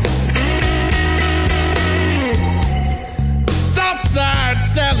 Southside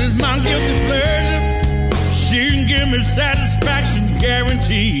Sally's my guilty pleasure. She can give me satisfaction,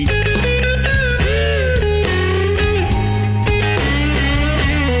 guaranteed.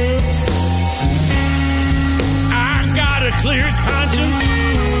 I got a clear conscience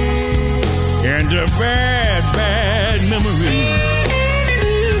and a bad, bad memory.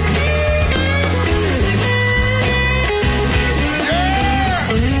 Yeah,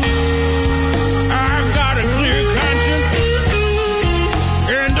 I got a clear conscience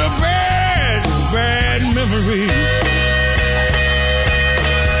and a bad, bad memory.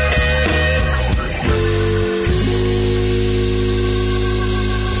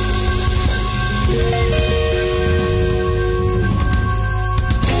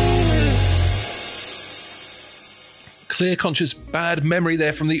 Clear Conscious, Bad Memory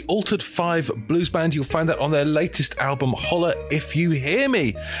there from the Altered 5 Blues Band. You'll find that on their latest album, Holler If You Hear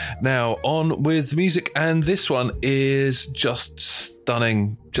Me. Now, on with the music, and this one is just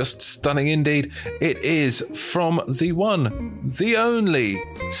stunning indeed. It is from the one, the only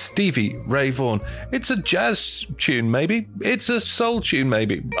Stevie Ray Vaughan. It's a jazz tune, maybe. It's a soul tune,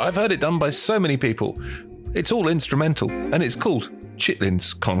 maybe. I've heard it done by so many people. It's all instrumental, and it's called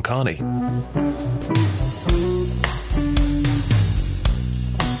Chitlin's Con Carne.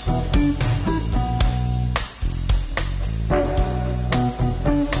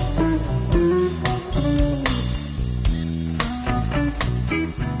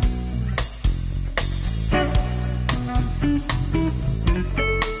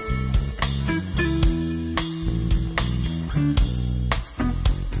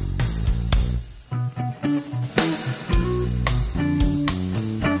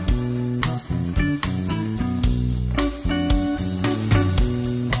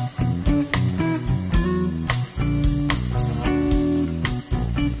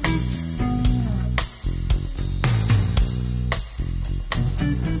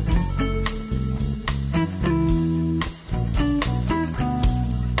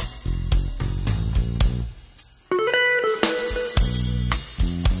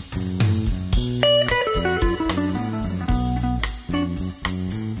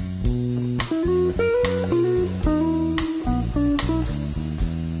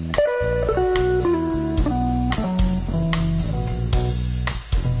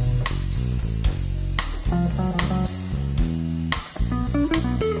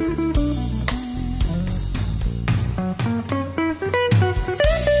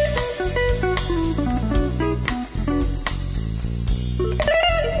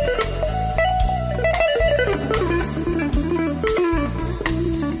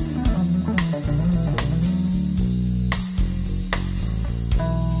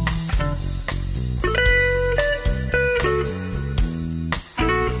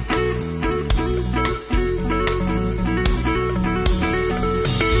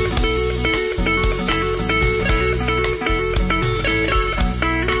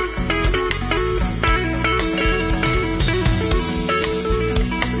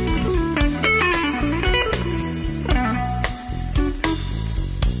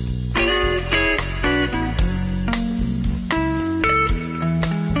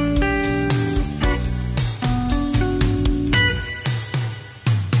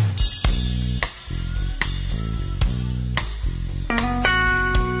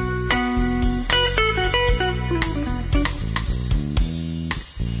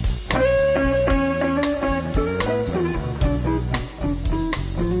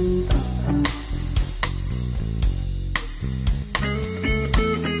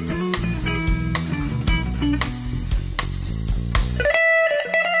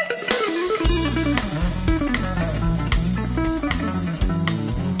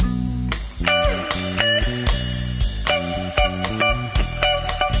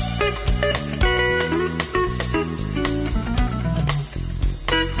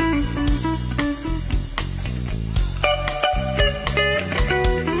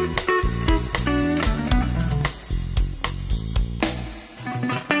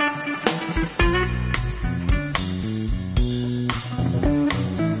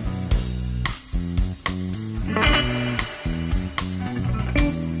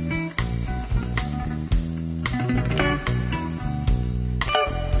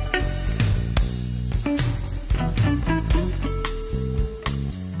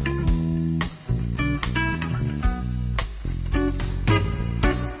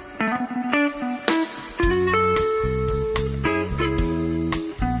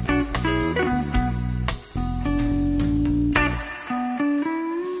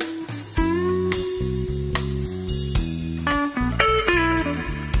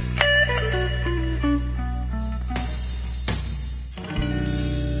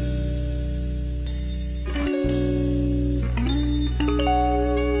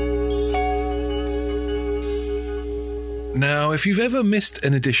 Now, if you've ever missed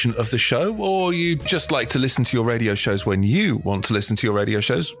an edition of the show, or you just like to listen to your radio shows when you want to listen to your radio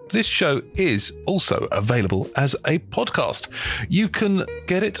shows, this show is also available as a podcast. You can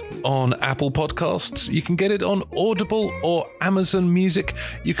get it on Apple Podcasts, you can get it on Audible or Amazon Music,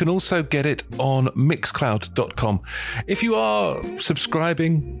 you can also get it on Mixcloud.com. If you are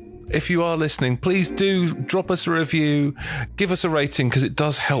subscribing, if you are listening, please do drop us a review, give us a rating, because it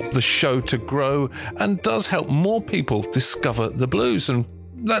does help the show to grow and does help more people discover the blues. And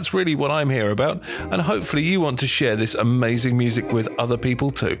that's really what I'm here about. And hopefully you want to share this amazing music with other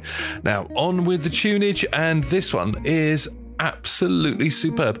people too. Now, on with the tunage, and this one is absolutely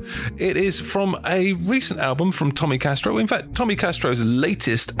superb. It is from a recent album from Tommy Castro. In fact, Tommy Castro's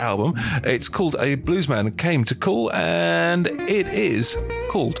latest album. It's called A Bluesman Came to Call, and it is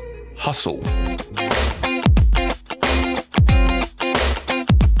called Hustle.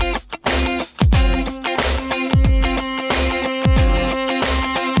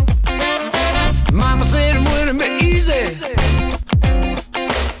 Mama said it wouldn't be easy.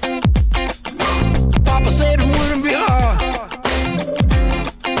 Papa said it wouldn't be hard.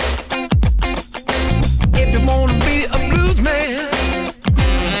 If you want to be a blues man,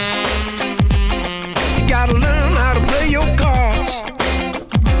 you gotta learn how to play your cards.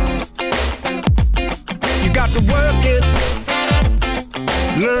 You got to work it,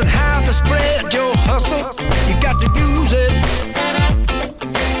 learn how to spread your hustle. You got to use it,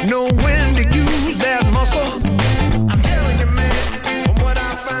 know when to use that muscle. I'm telling you, man, from what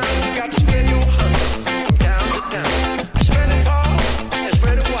I found, you got to spread your hustle from town to town. Spread it far and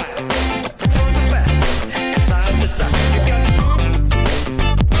spread it wide, from front to back and side to side. You got to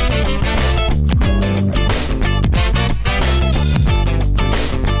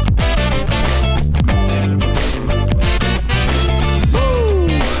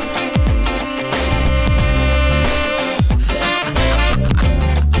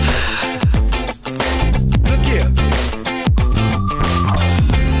look here.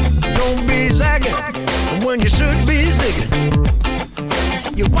 Don't be zagging when you should be zigging.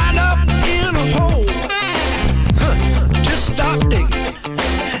 You wind up in a hole. Just stop digging.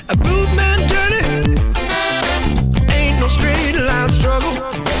 A bluesman journey ain't no straight line struggle.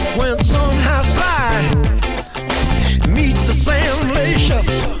 When some high slide meets the sand lay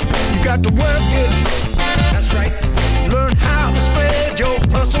shuffle, you got to work it. That's right. Learn how to spread your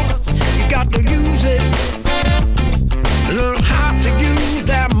hustle. You got to use it. Learn how to use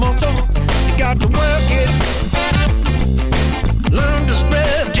that muscle. You got to work it. Learn to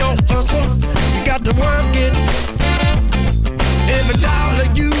spread your hustle. You got to work it. Every dollar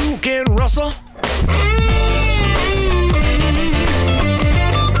you can rustle.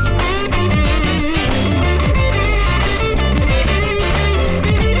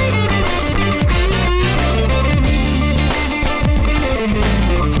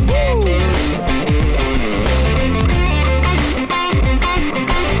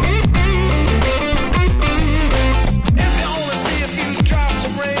 If you only see a few drops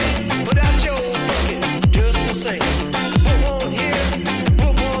of rain, put out your bucket just the same. Put one here,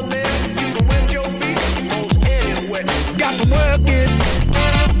 put one there. You can wet your feet most anywhere. Got to work it.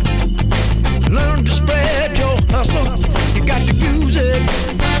 Learn to spread your hustle. You got to use it.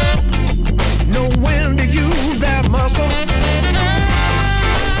 Know when to use that muscle.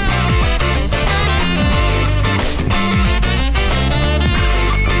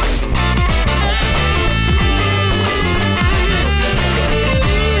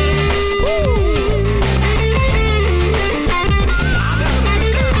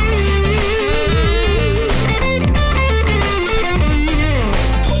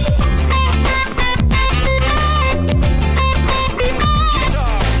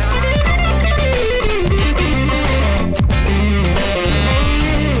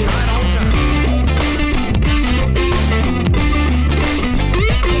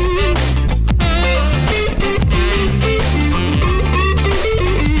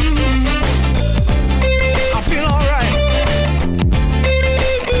 I feel alright.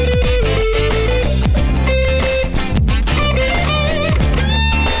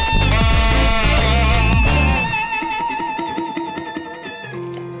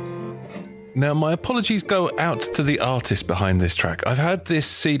 Now, my apologies go out to the artist behind this track. I've had this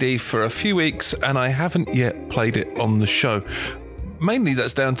CD for a few weeks and I haven't yet played it on the show. Mainly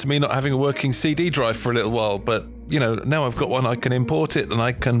that's down to me not having a working CD drive for a little while, but you know, now I've got one, I can import it and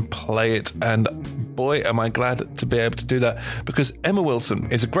I can play it, and boy, am I glad to be able to do that, because Emma Wilson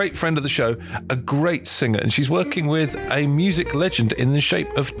is a great friend of the show, a great singer, and she's working with a music legend in the shape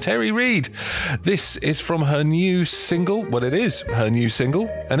of Terry Reid. This is from her new single, well, it is her new single,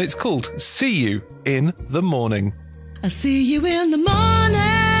 and it's called See You in the Morning. I'll see you in the morning,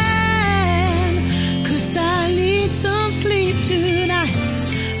 'cause I need some sleep tonight.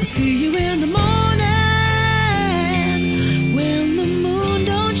 I'll see you in the morning, when the moon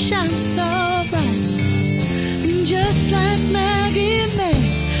don't shine so bright. And just like Maggie May,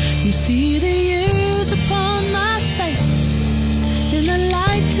 you see the years upon my face in the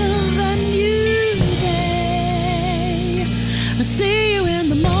light of a new day. I'll see you in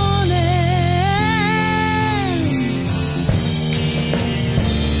the morning.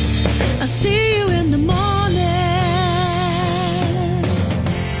 I'll see you in the morning.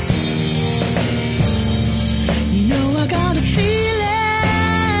 You know I got a feeling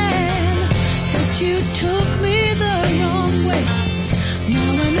that you took me the wrong way.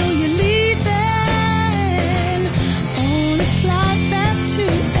 Now I know you're leaving on a flight back to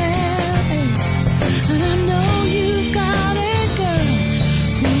LA. And I know you got a girl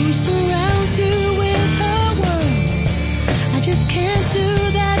who surrounds you with her world. I just can't do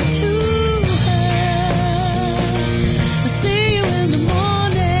that to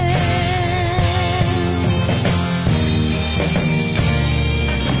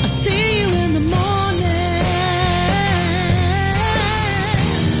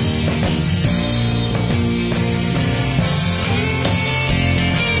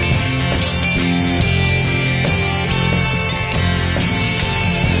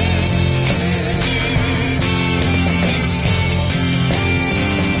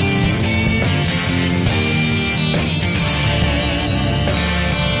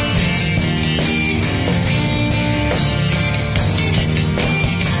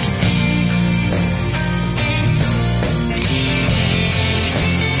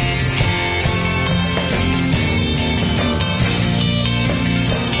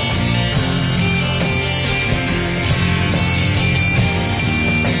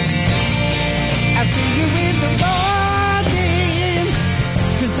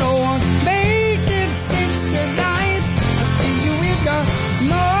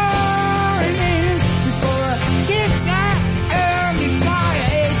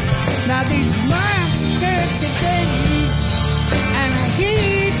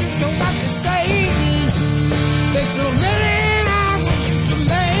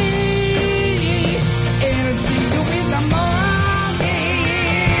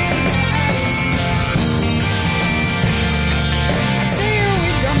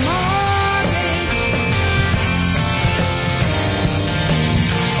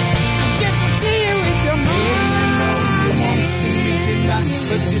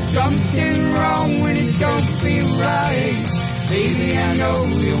something wrong when it don't feel right. Baby, I know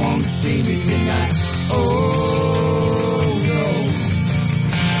you won't see me tonight. Oh, no.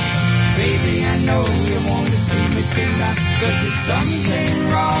 Baby, I know you won't see me tonight. But there's something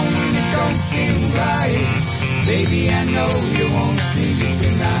wrong when it don't seem right. Baby, I know you won't see me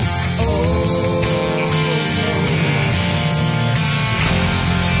tonight. Oh, no.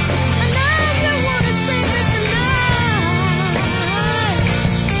 I know you wanna see me tonight.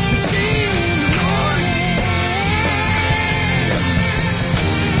 I'll see you in the morning.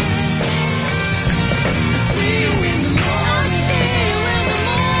 I'll see you in the morning. I'll see you in the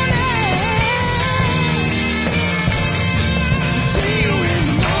morning. I'll see you in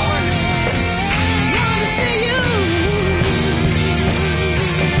the morning. I wanna see you.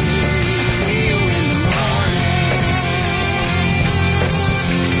 I'll see you in the morning.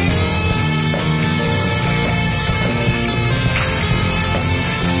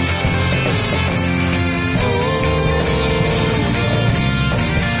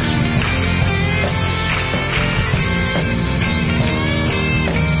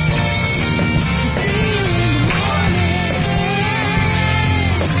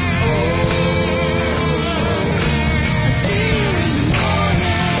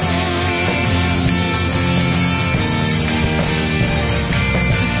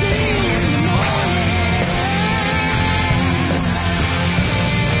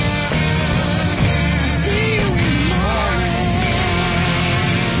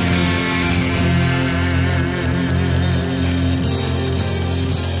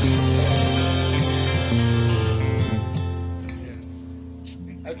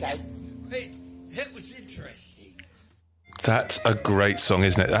 Okay. That was interesting. That's a great song,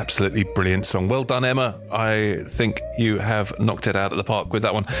 isn't it? Absolutely brilliant song. Well done, Emma. I think you have knocked it out of the park with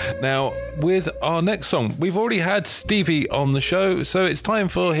that one. Now, with our next song, we've already had Stevie on the show, so it's time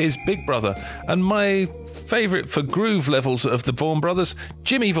for his big brother and my favourite for groove levels of the Vaughan brothers,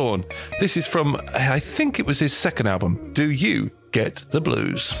 Jimmy Vaughan. This is from, I think it was his second album, Do You Get the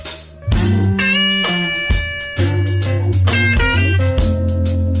Blues?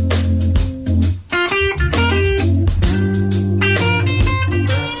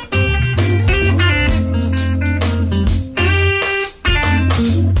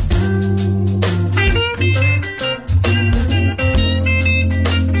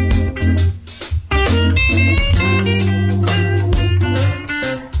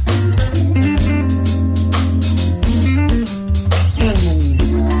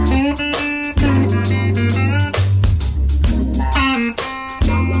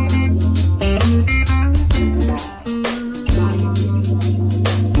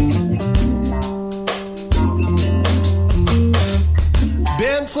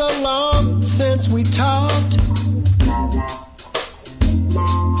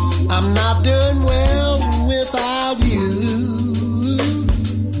 I'm not doing well without you.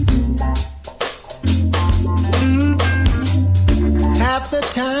 Half the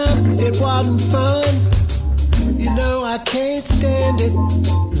time it wasn't fun. You know I can't stand it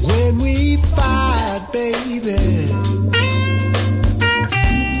when we fight, baby.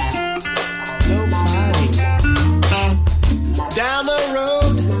 No fighting. Down the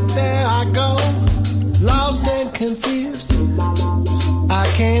road, there I go, lost and confused. I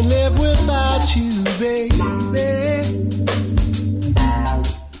can't live without you, baby.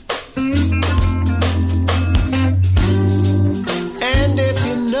 And if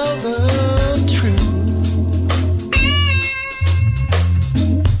you know the truth,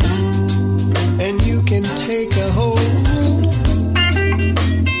 and you can take a hold,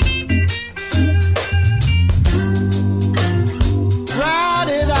 ride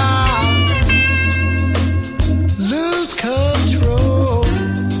it out, lose control.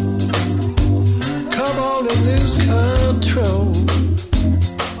 Come on and lose control.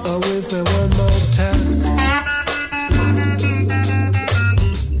 With me one more time.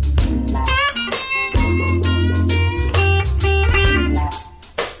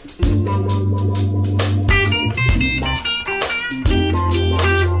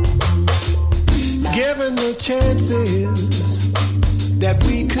 Given the chances that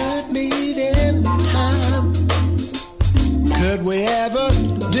we could meet in time, could we ever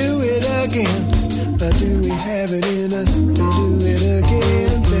do it again? Or do we have it in us to do it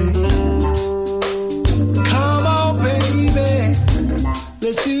again, babe? Come on, baby,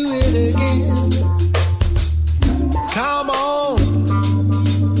 let's do it again. Come on,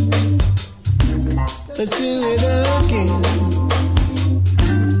 let's do it again.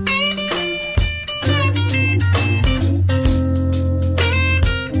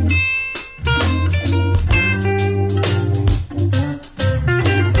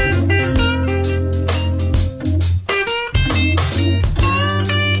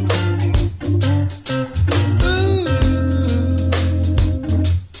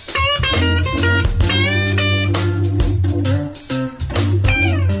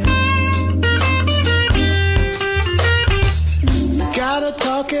 Gotta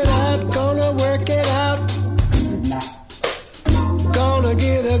talk it out, gonna work it out, gonna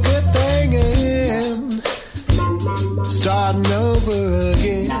get a good thing in, starting over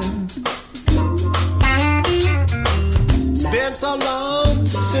again. It's been so long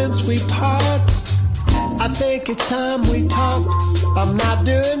since we part, I think it's time we talk. I'm not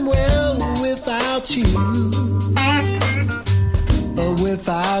doing well without you, or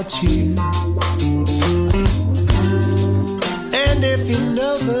without you. And if you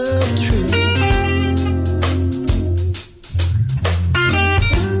know the truth,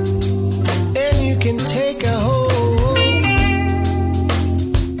 and you can take a hold,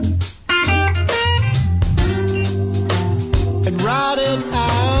 and ride it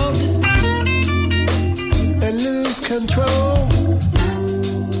out, and lose control.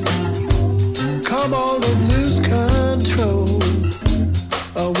 Come on and lose control.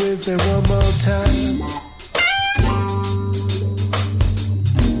 With me one more time.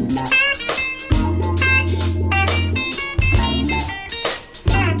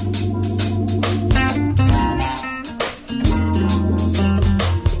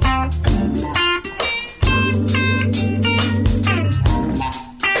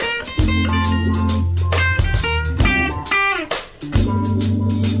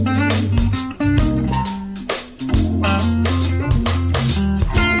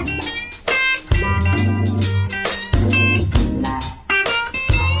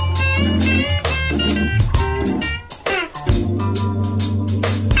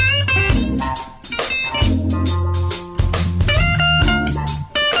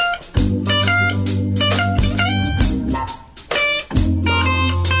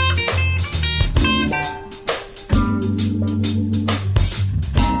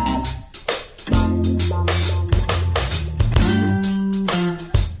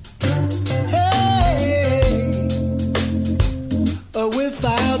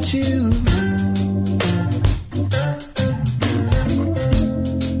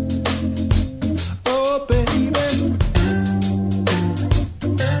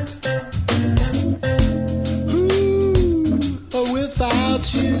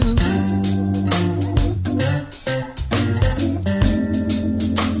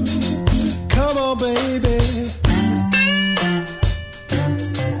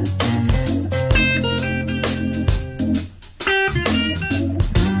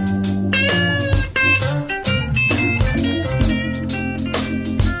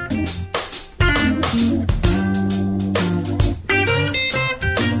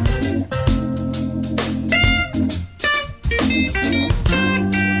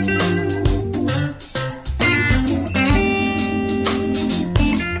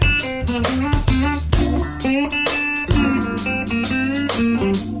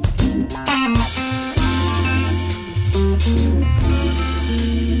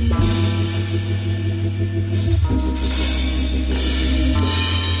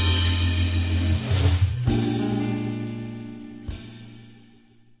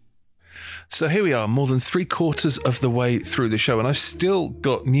 So here we are, more than 3/4 of the way through the show, and I've still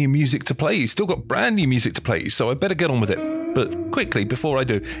got new music to play you, still got brand new music to play you, so I better get on with it. But quickly, before I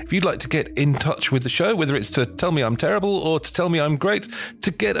do, if you'd like to get in touch with the show, whether it's to tell me I'm terrible or to tell me I'm great, to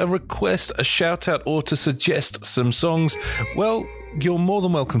get a request, a shout out, or to suggest some songs, well, you're more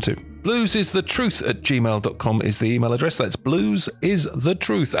than welcome to. bluesisthetruth@gmail.com is the email address. That's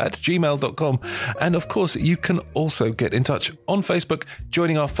bluesisthetruth@gmail.com. And of course, you can also get in touch on Facebook,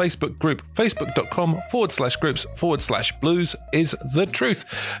 joining our Facebook group, facebook.com/groups/blues is the truth.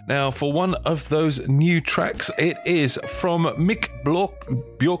 Now, for one of those new tracks, it is from Mick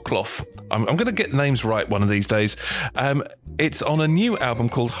Bjorklof. I'm going to get names right one of these days. It's on a new album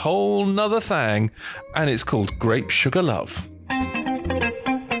called Whole Nother Thang, and it's called Grape Sugar Love.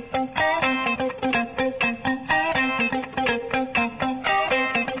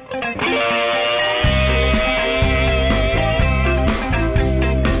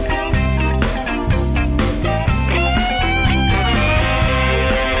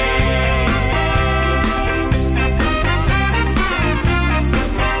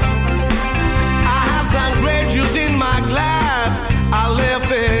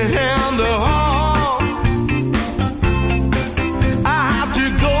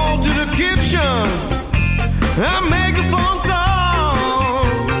 I make a phone call.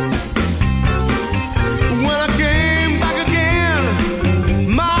 When I came back again,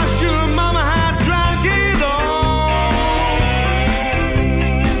 my sugar mama had drank it all.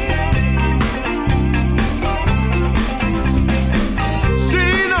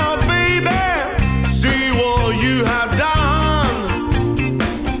 See now, baby, see what you have done.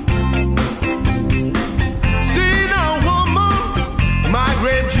 See now, woman, my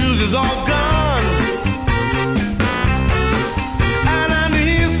grape juice is all gone.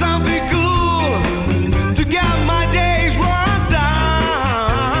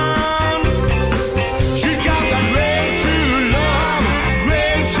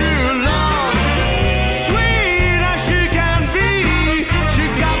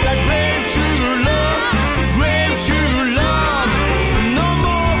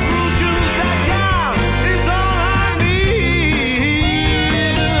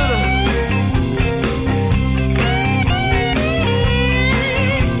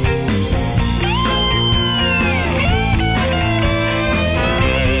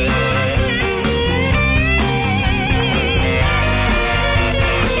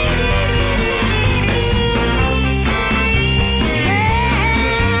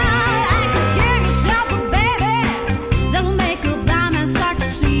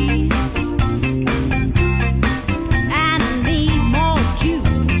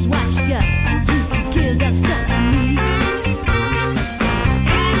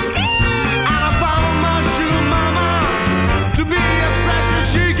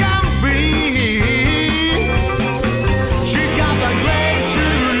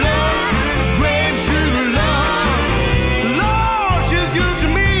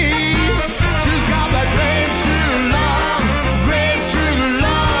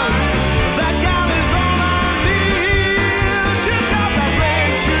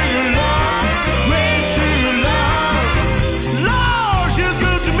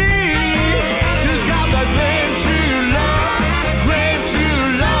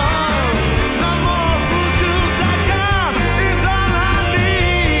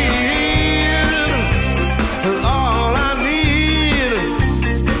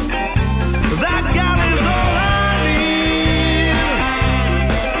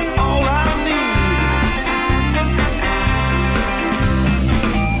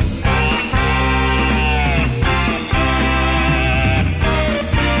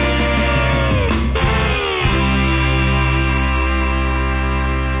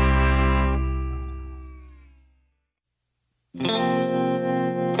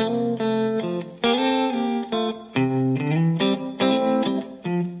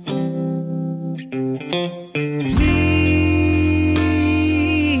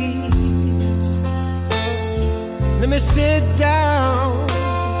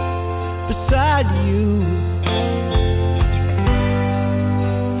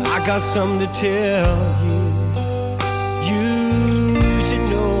 Something to tell you, you should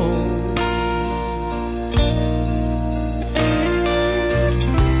know.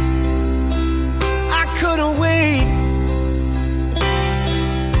 I couldn't wait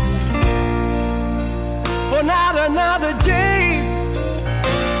for not another day.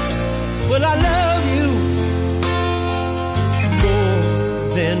 Well, I love you more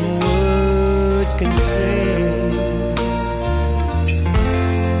than words can say.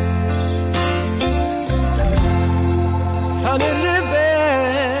 Honey, living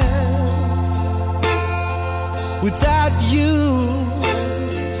without you,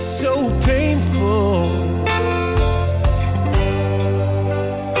 so painful.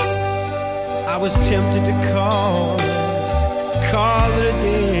 I was tempted to call it a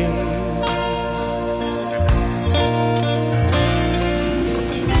day.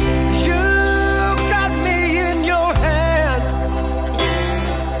 You got me in your hand,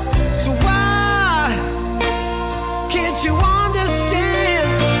 so why can't you understand?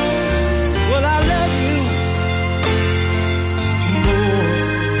 Well, I love you more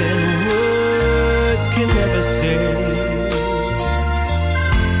than words can ever say.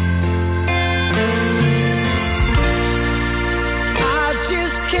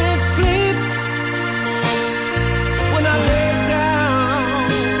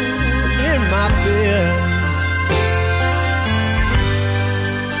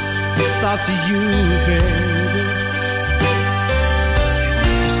 Thoughts of you, baby,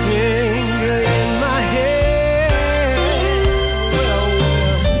 just linger in my head. Well,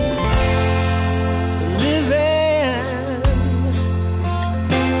 living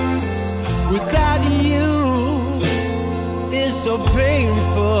without you is so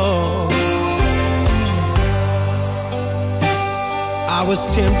painful. I was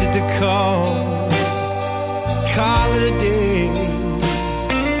tempted to call it a day.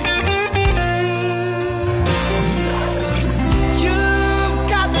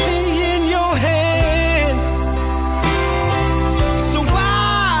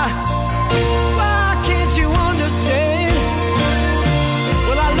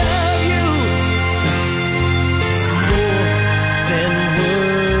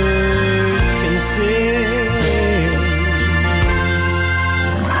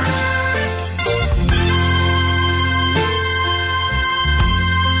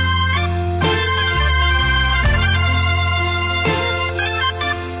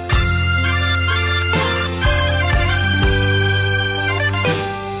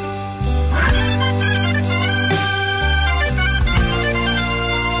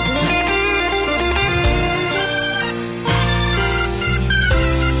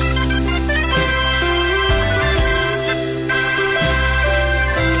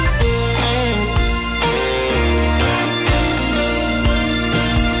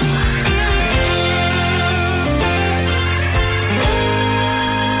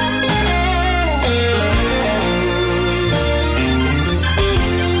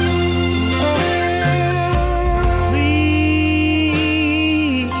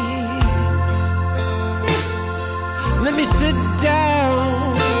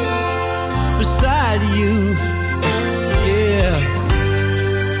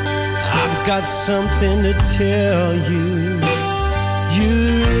 Got something to tell you.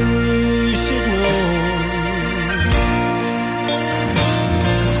 You should know.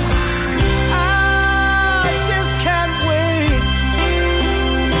 I just can't wait.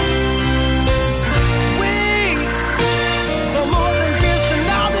 Wait for more than just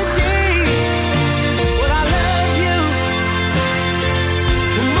another day. Well, I love you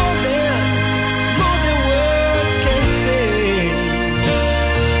more than words can say.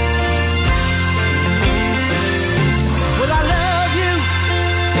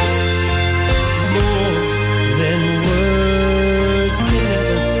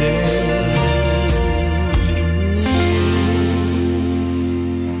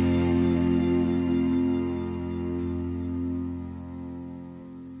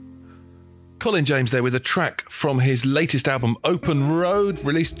 Colin James there with a track from his latest album, Open Road,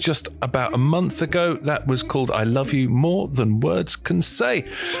 released just about a month ago. That was called I Love You More Than Words Can Say.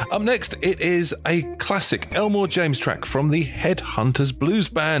 Up next, it is a classic Elmore James track from the Headhunters Blues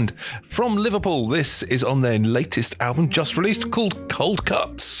Band from Liverpool. This is on their latest album, just released, called Cold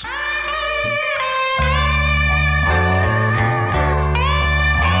Cuts.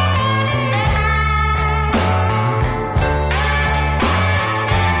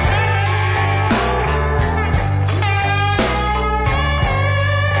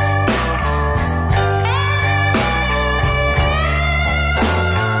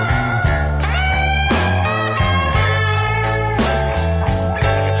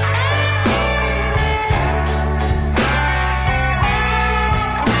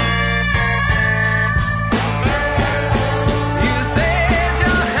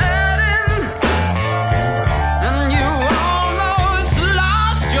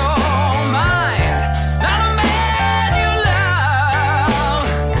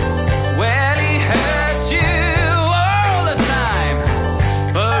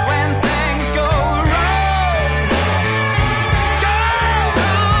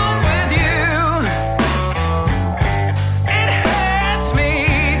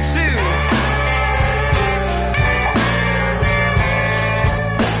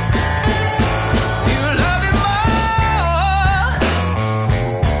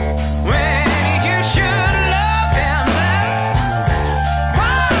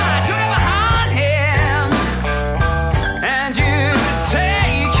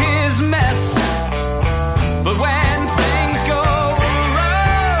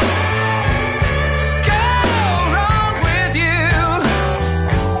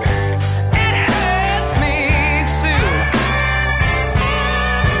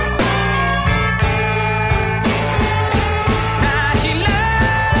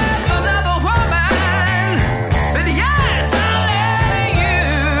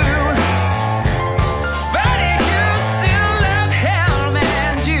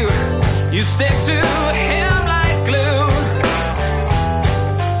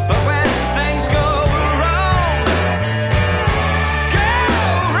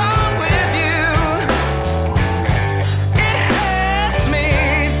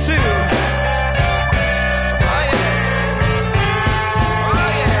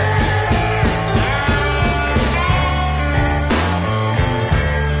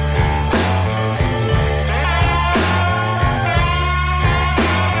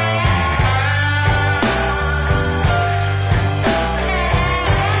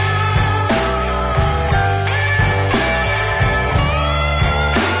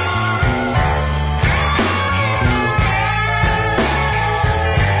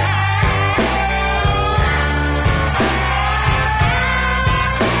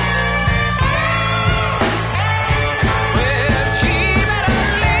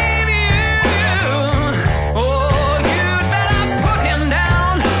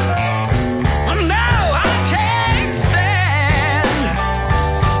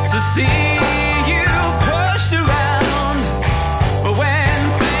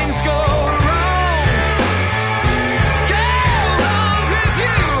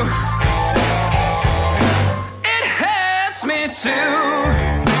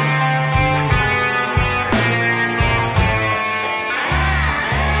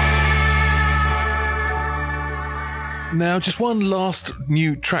 Now, just one last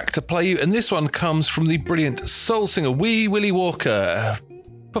new track to play you, and this one comes from the brilliant soul singer Wee Willie Walker,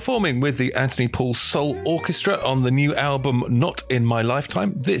 performing with the Anthony Paul Soul Orchestra on the new album Not In My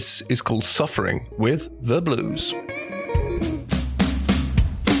Lifetime. This is called Suffering with the Blues.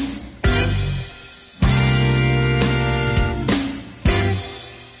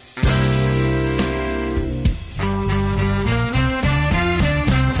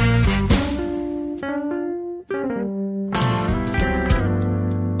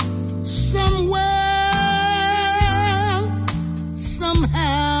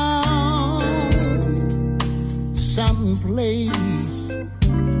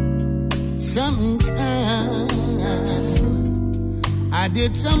 I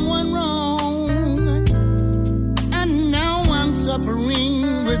did someone wrong, and now I'm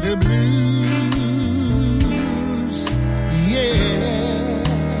suffering with the blues. Yeah.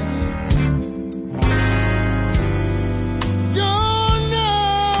 Don't know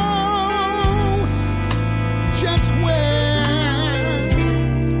just where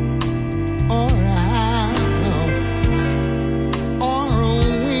or how or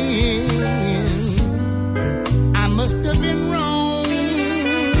when I must have been wrong.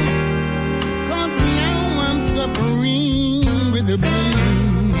 The blues.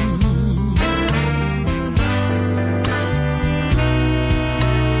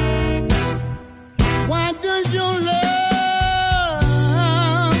 Why does your love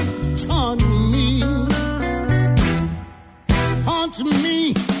taunt me, haunt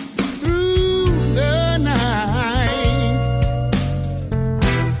me through the night,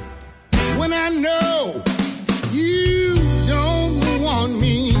 when I know you don't want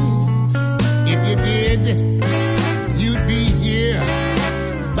me? If you did, you'd be here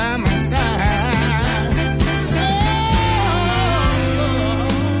by my side.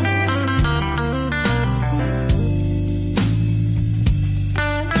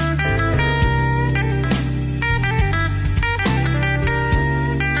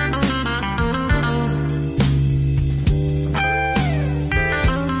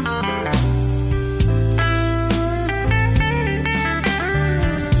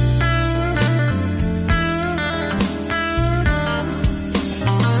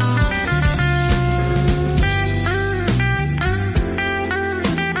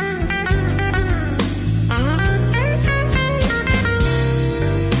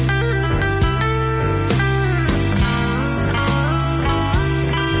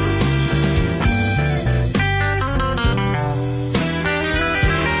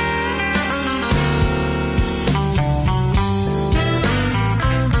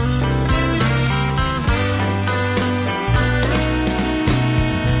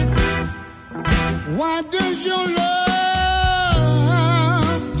 Why does your love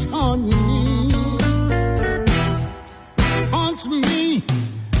taunt me, haunt me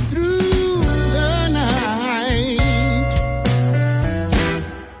through the night,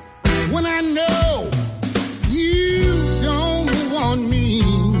 when I know you don't want me?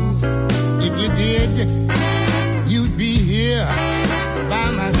 If you did, you'd be here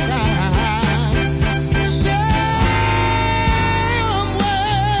by my side.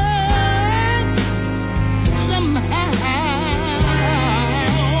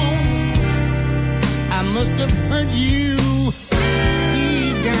 Must have hurt you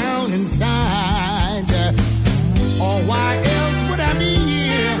deep down inside, or why else would I be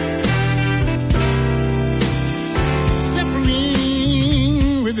here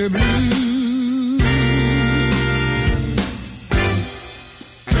suffering with the blues?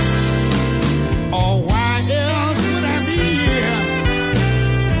 Or why else would I be here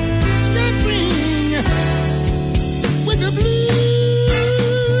suffering with the blues?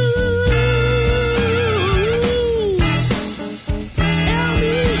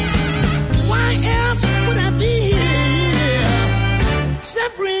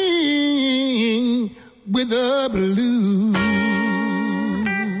 With the blues.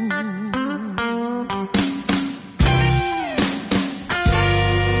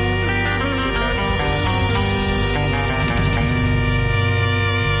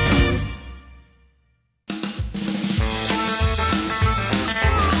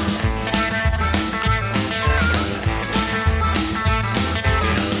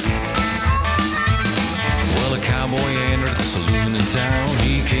 Well, a cowboy entered the saloon in town.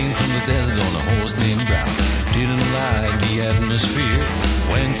 He came from the desert on a horse named Brown. Didn't like the atmosphere.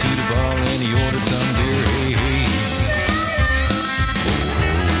 Went to the bar and he ordered some beer. Hey, hey.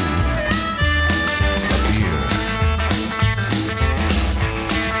 A beer.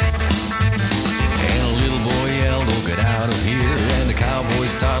 And a little boy yelled, oh, get out of here. And the cowboy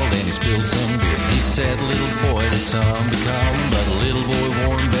startled and he spilled some beer. He said, little boy, it's on the come, but a little boy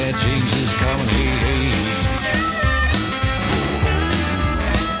warned Bad James is coming. Hey, hey.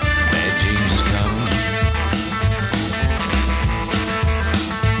 Bad James is coming.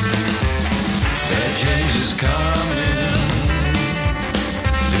 Bad James is coming.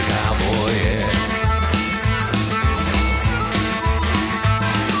 The cowboy ass.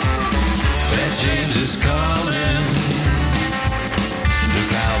 Bad James is coming. The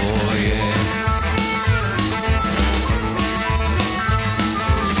cowboy ass.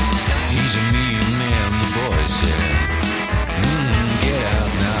 He's a mean man, the boy said. Get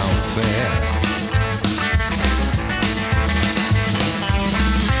out now fast.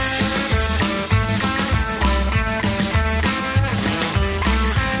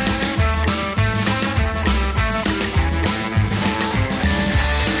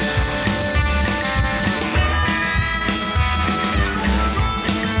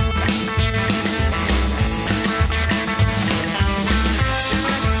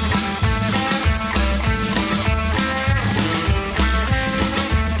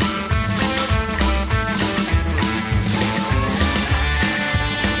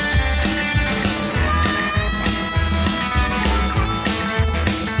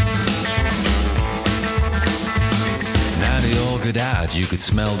 You could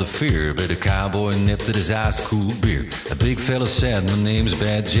smell the fear, but a cowboy nipped at his ice cool beer. A big fella said, my name's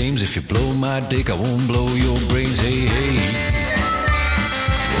Bad James. If you blow my dick, I won't blow your brains. Hey, hey.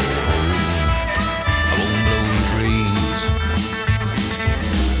 I won't blow your brains.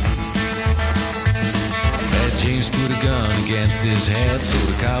 Bad James put a gun against his head, so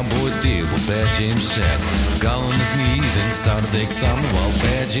the cowboy did what Bad James said. Got on his knees and started dick thumbing while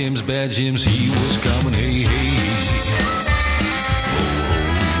Bad James, he was coming. Hey, hey.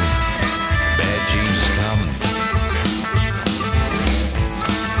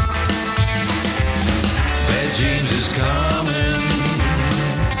 James is coming,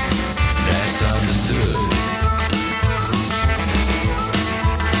 that's understood.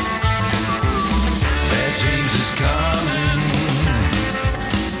 Bad James is coming,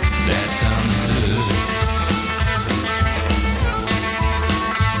 that's understood.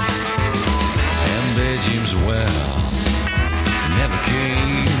 And Bad James, well, never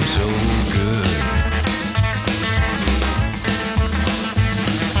came so good.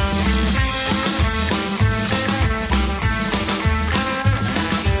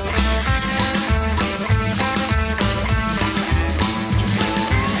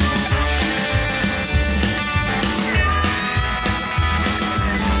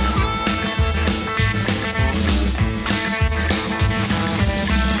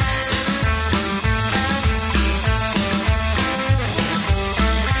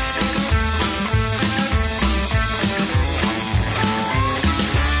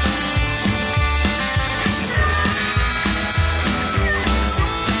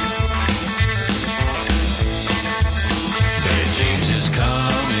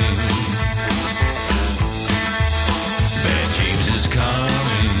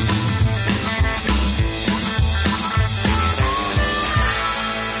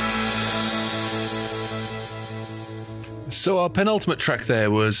 So our penultimate track there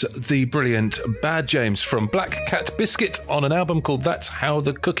was the brilliant Bad James from Black Cat Biscuit on an album called That's How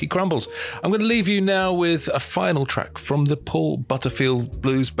the Cookie Crumbles. I'm going to leave you now with a final track from the Paul Butterfield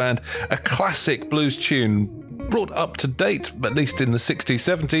Blues Band, a classic blues tune brought up to date, at least in the 60s,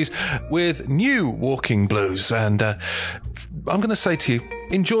 70s, with new walking blues. And I'm going to say to you,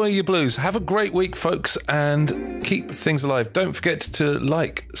 enjoy your blues. Have a great week, folks, and keep things alive. Don't forget to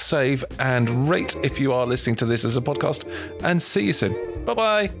like, save, and rate if you are listening to this as a podcast. And see you soon.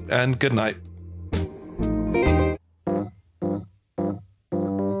 Bye-bye, and good night.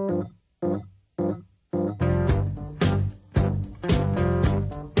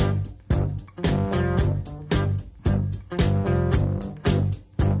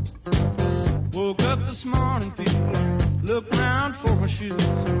 Woke up this morning, people, looked around for my shoes.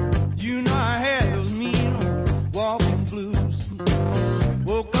 You know I had those mean old walking blues.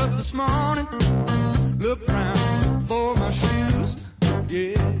 Woke up this morning, looked around for my shoes.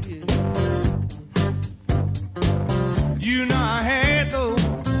 Yeah, yeah. You know I had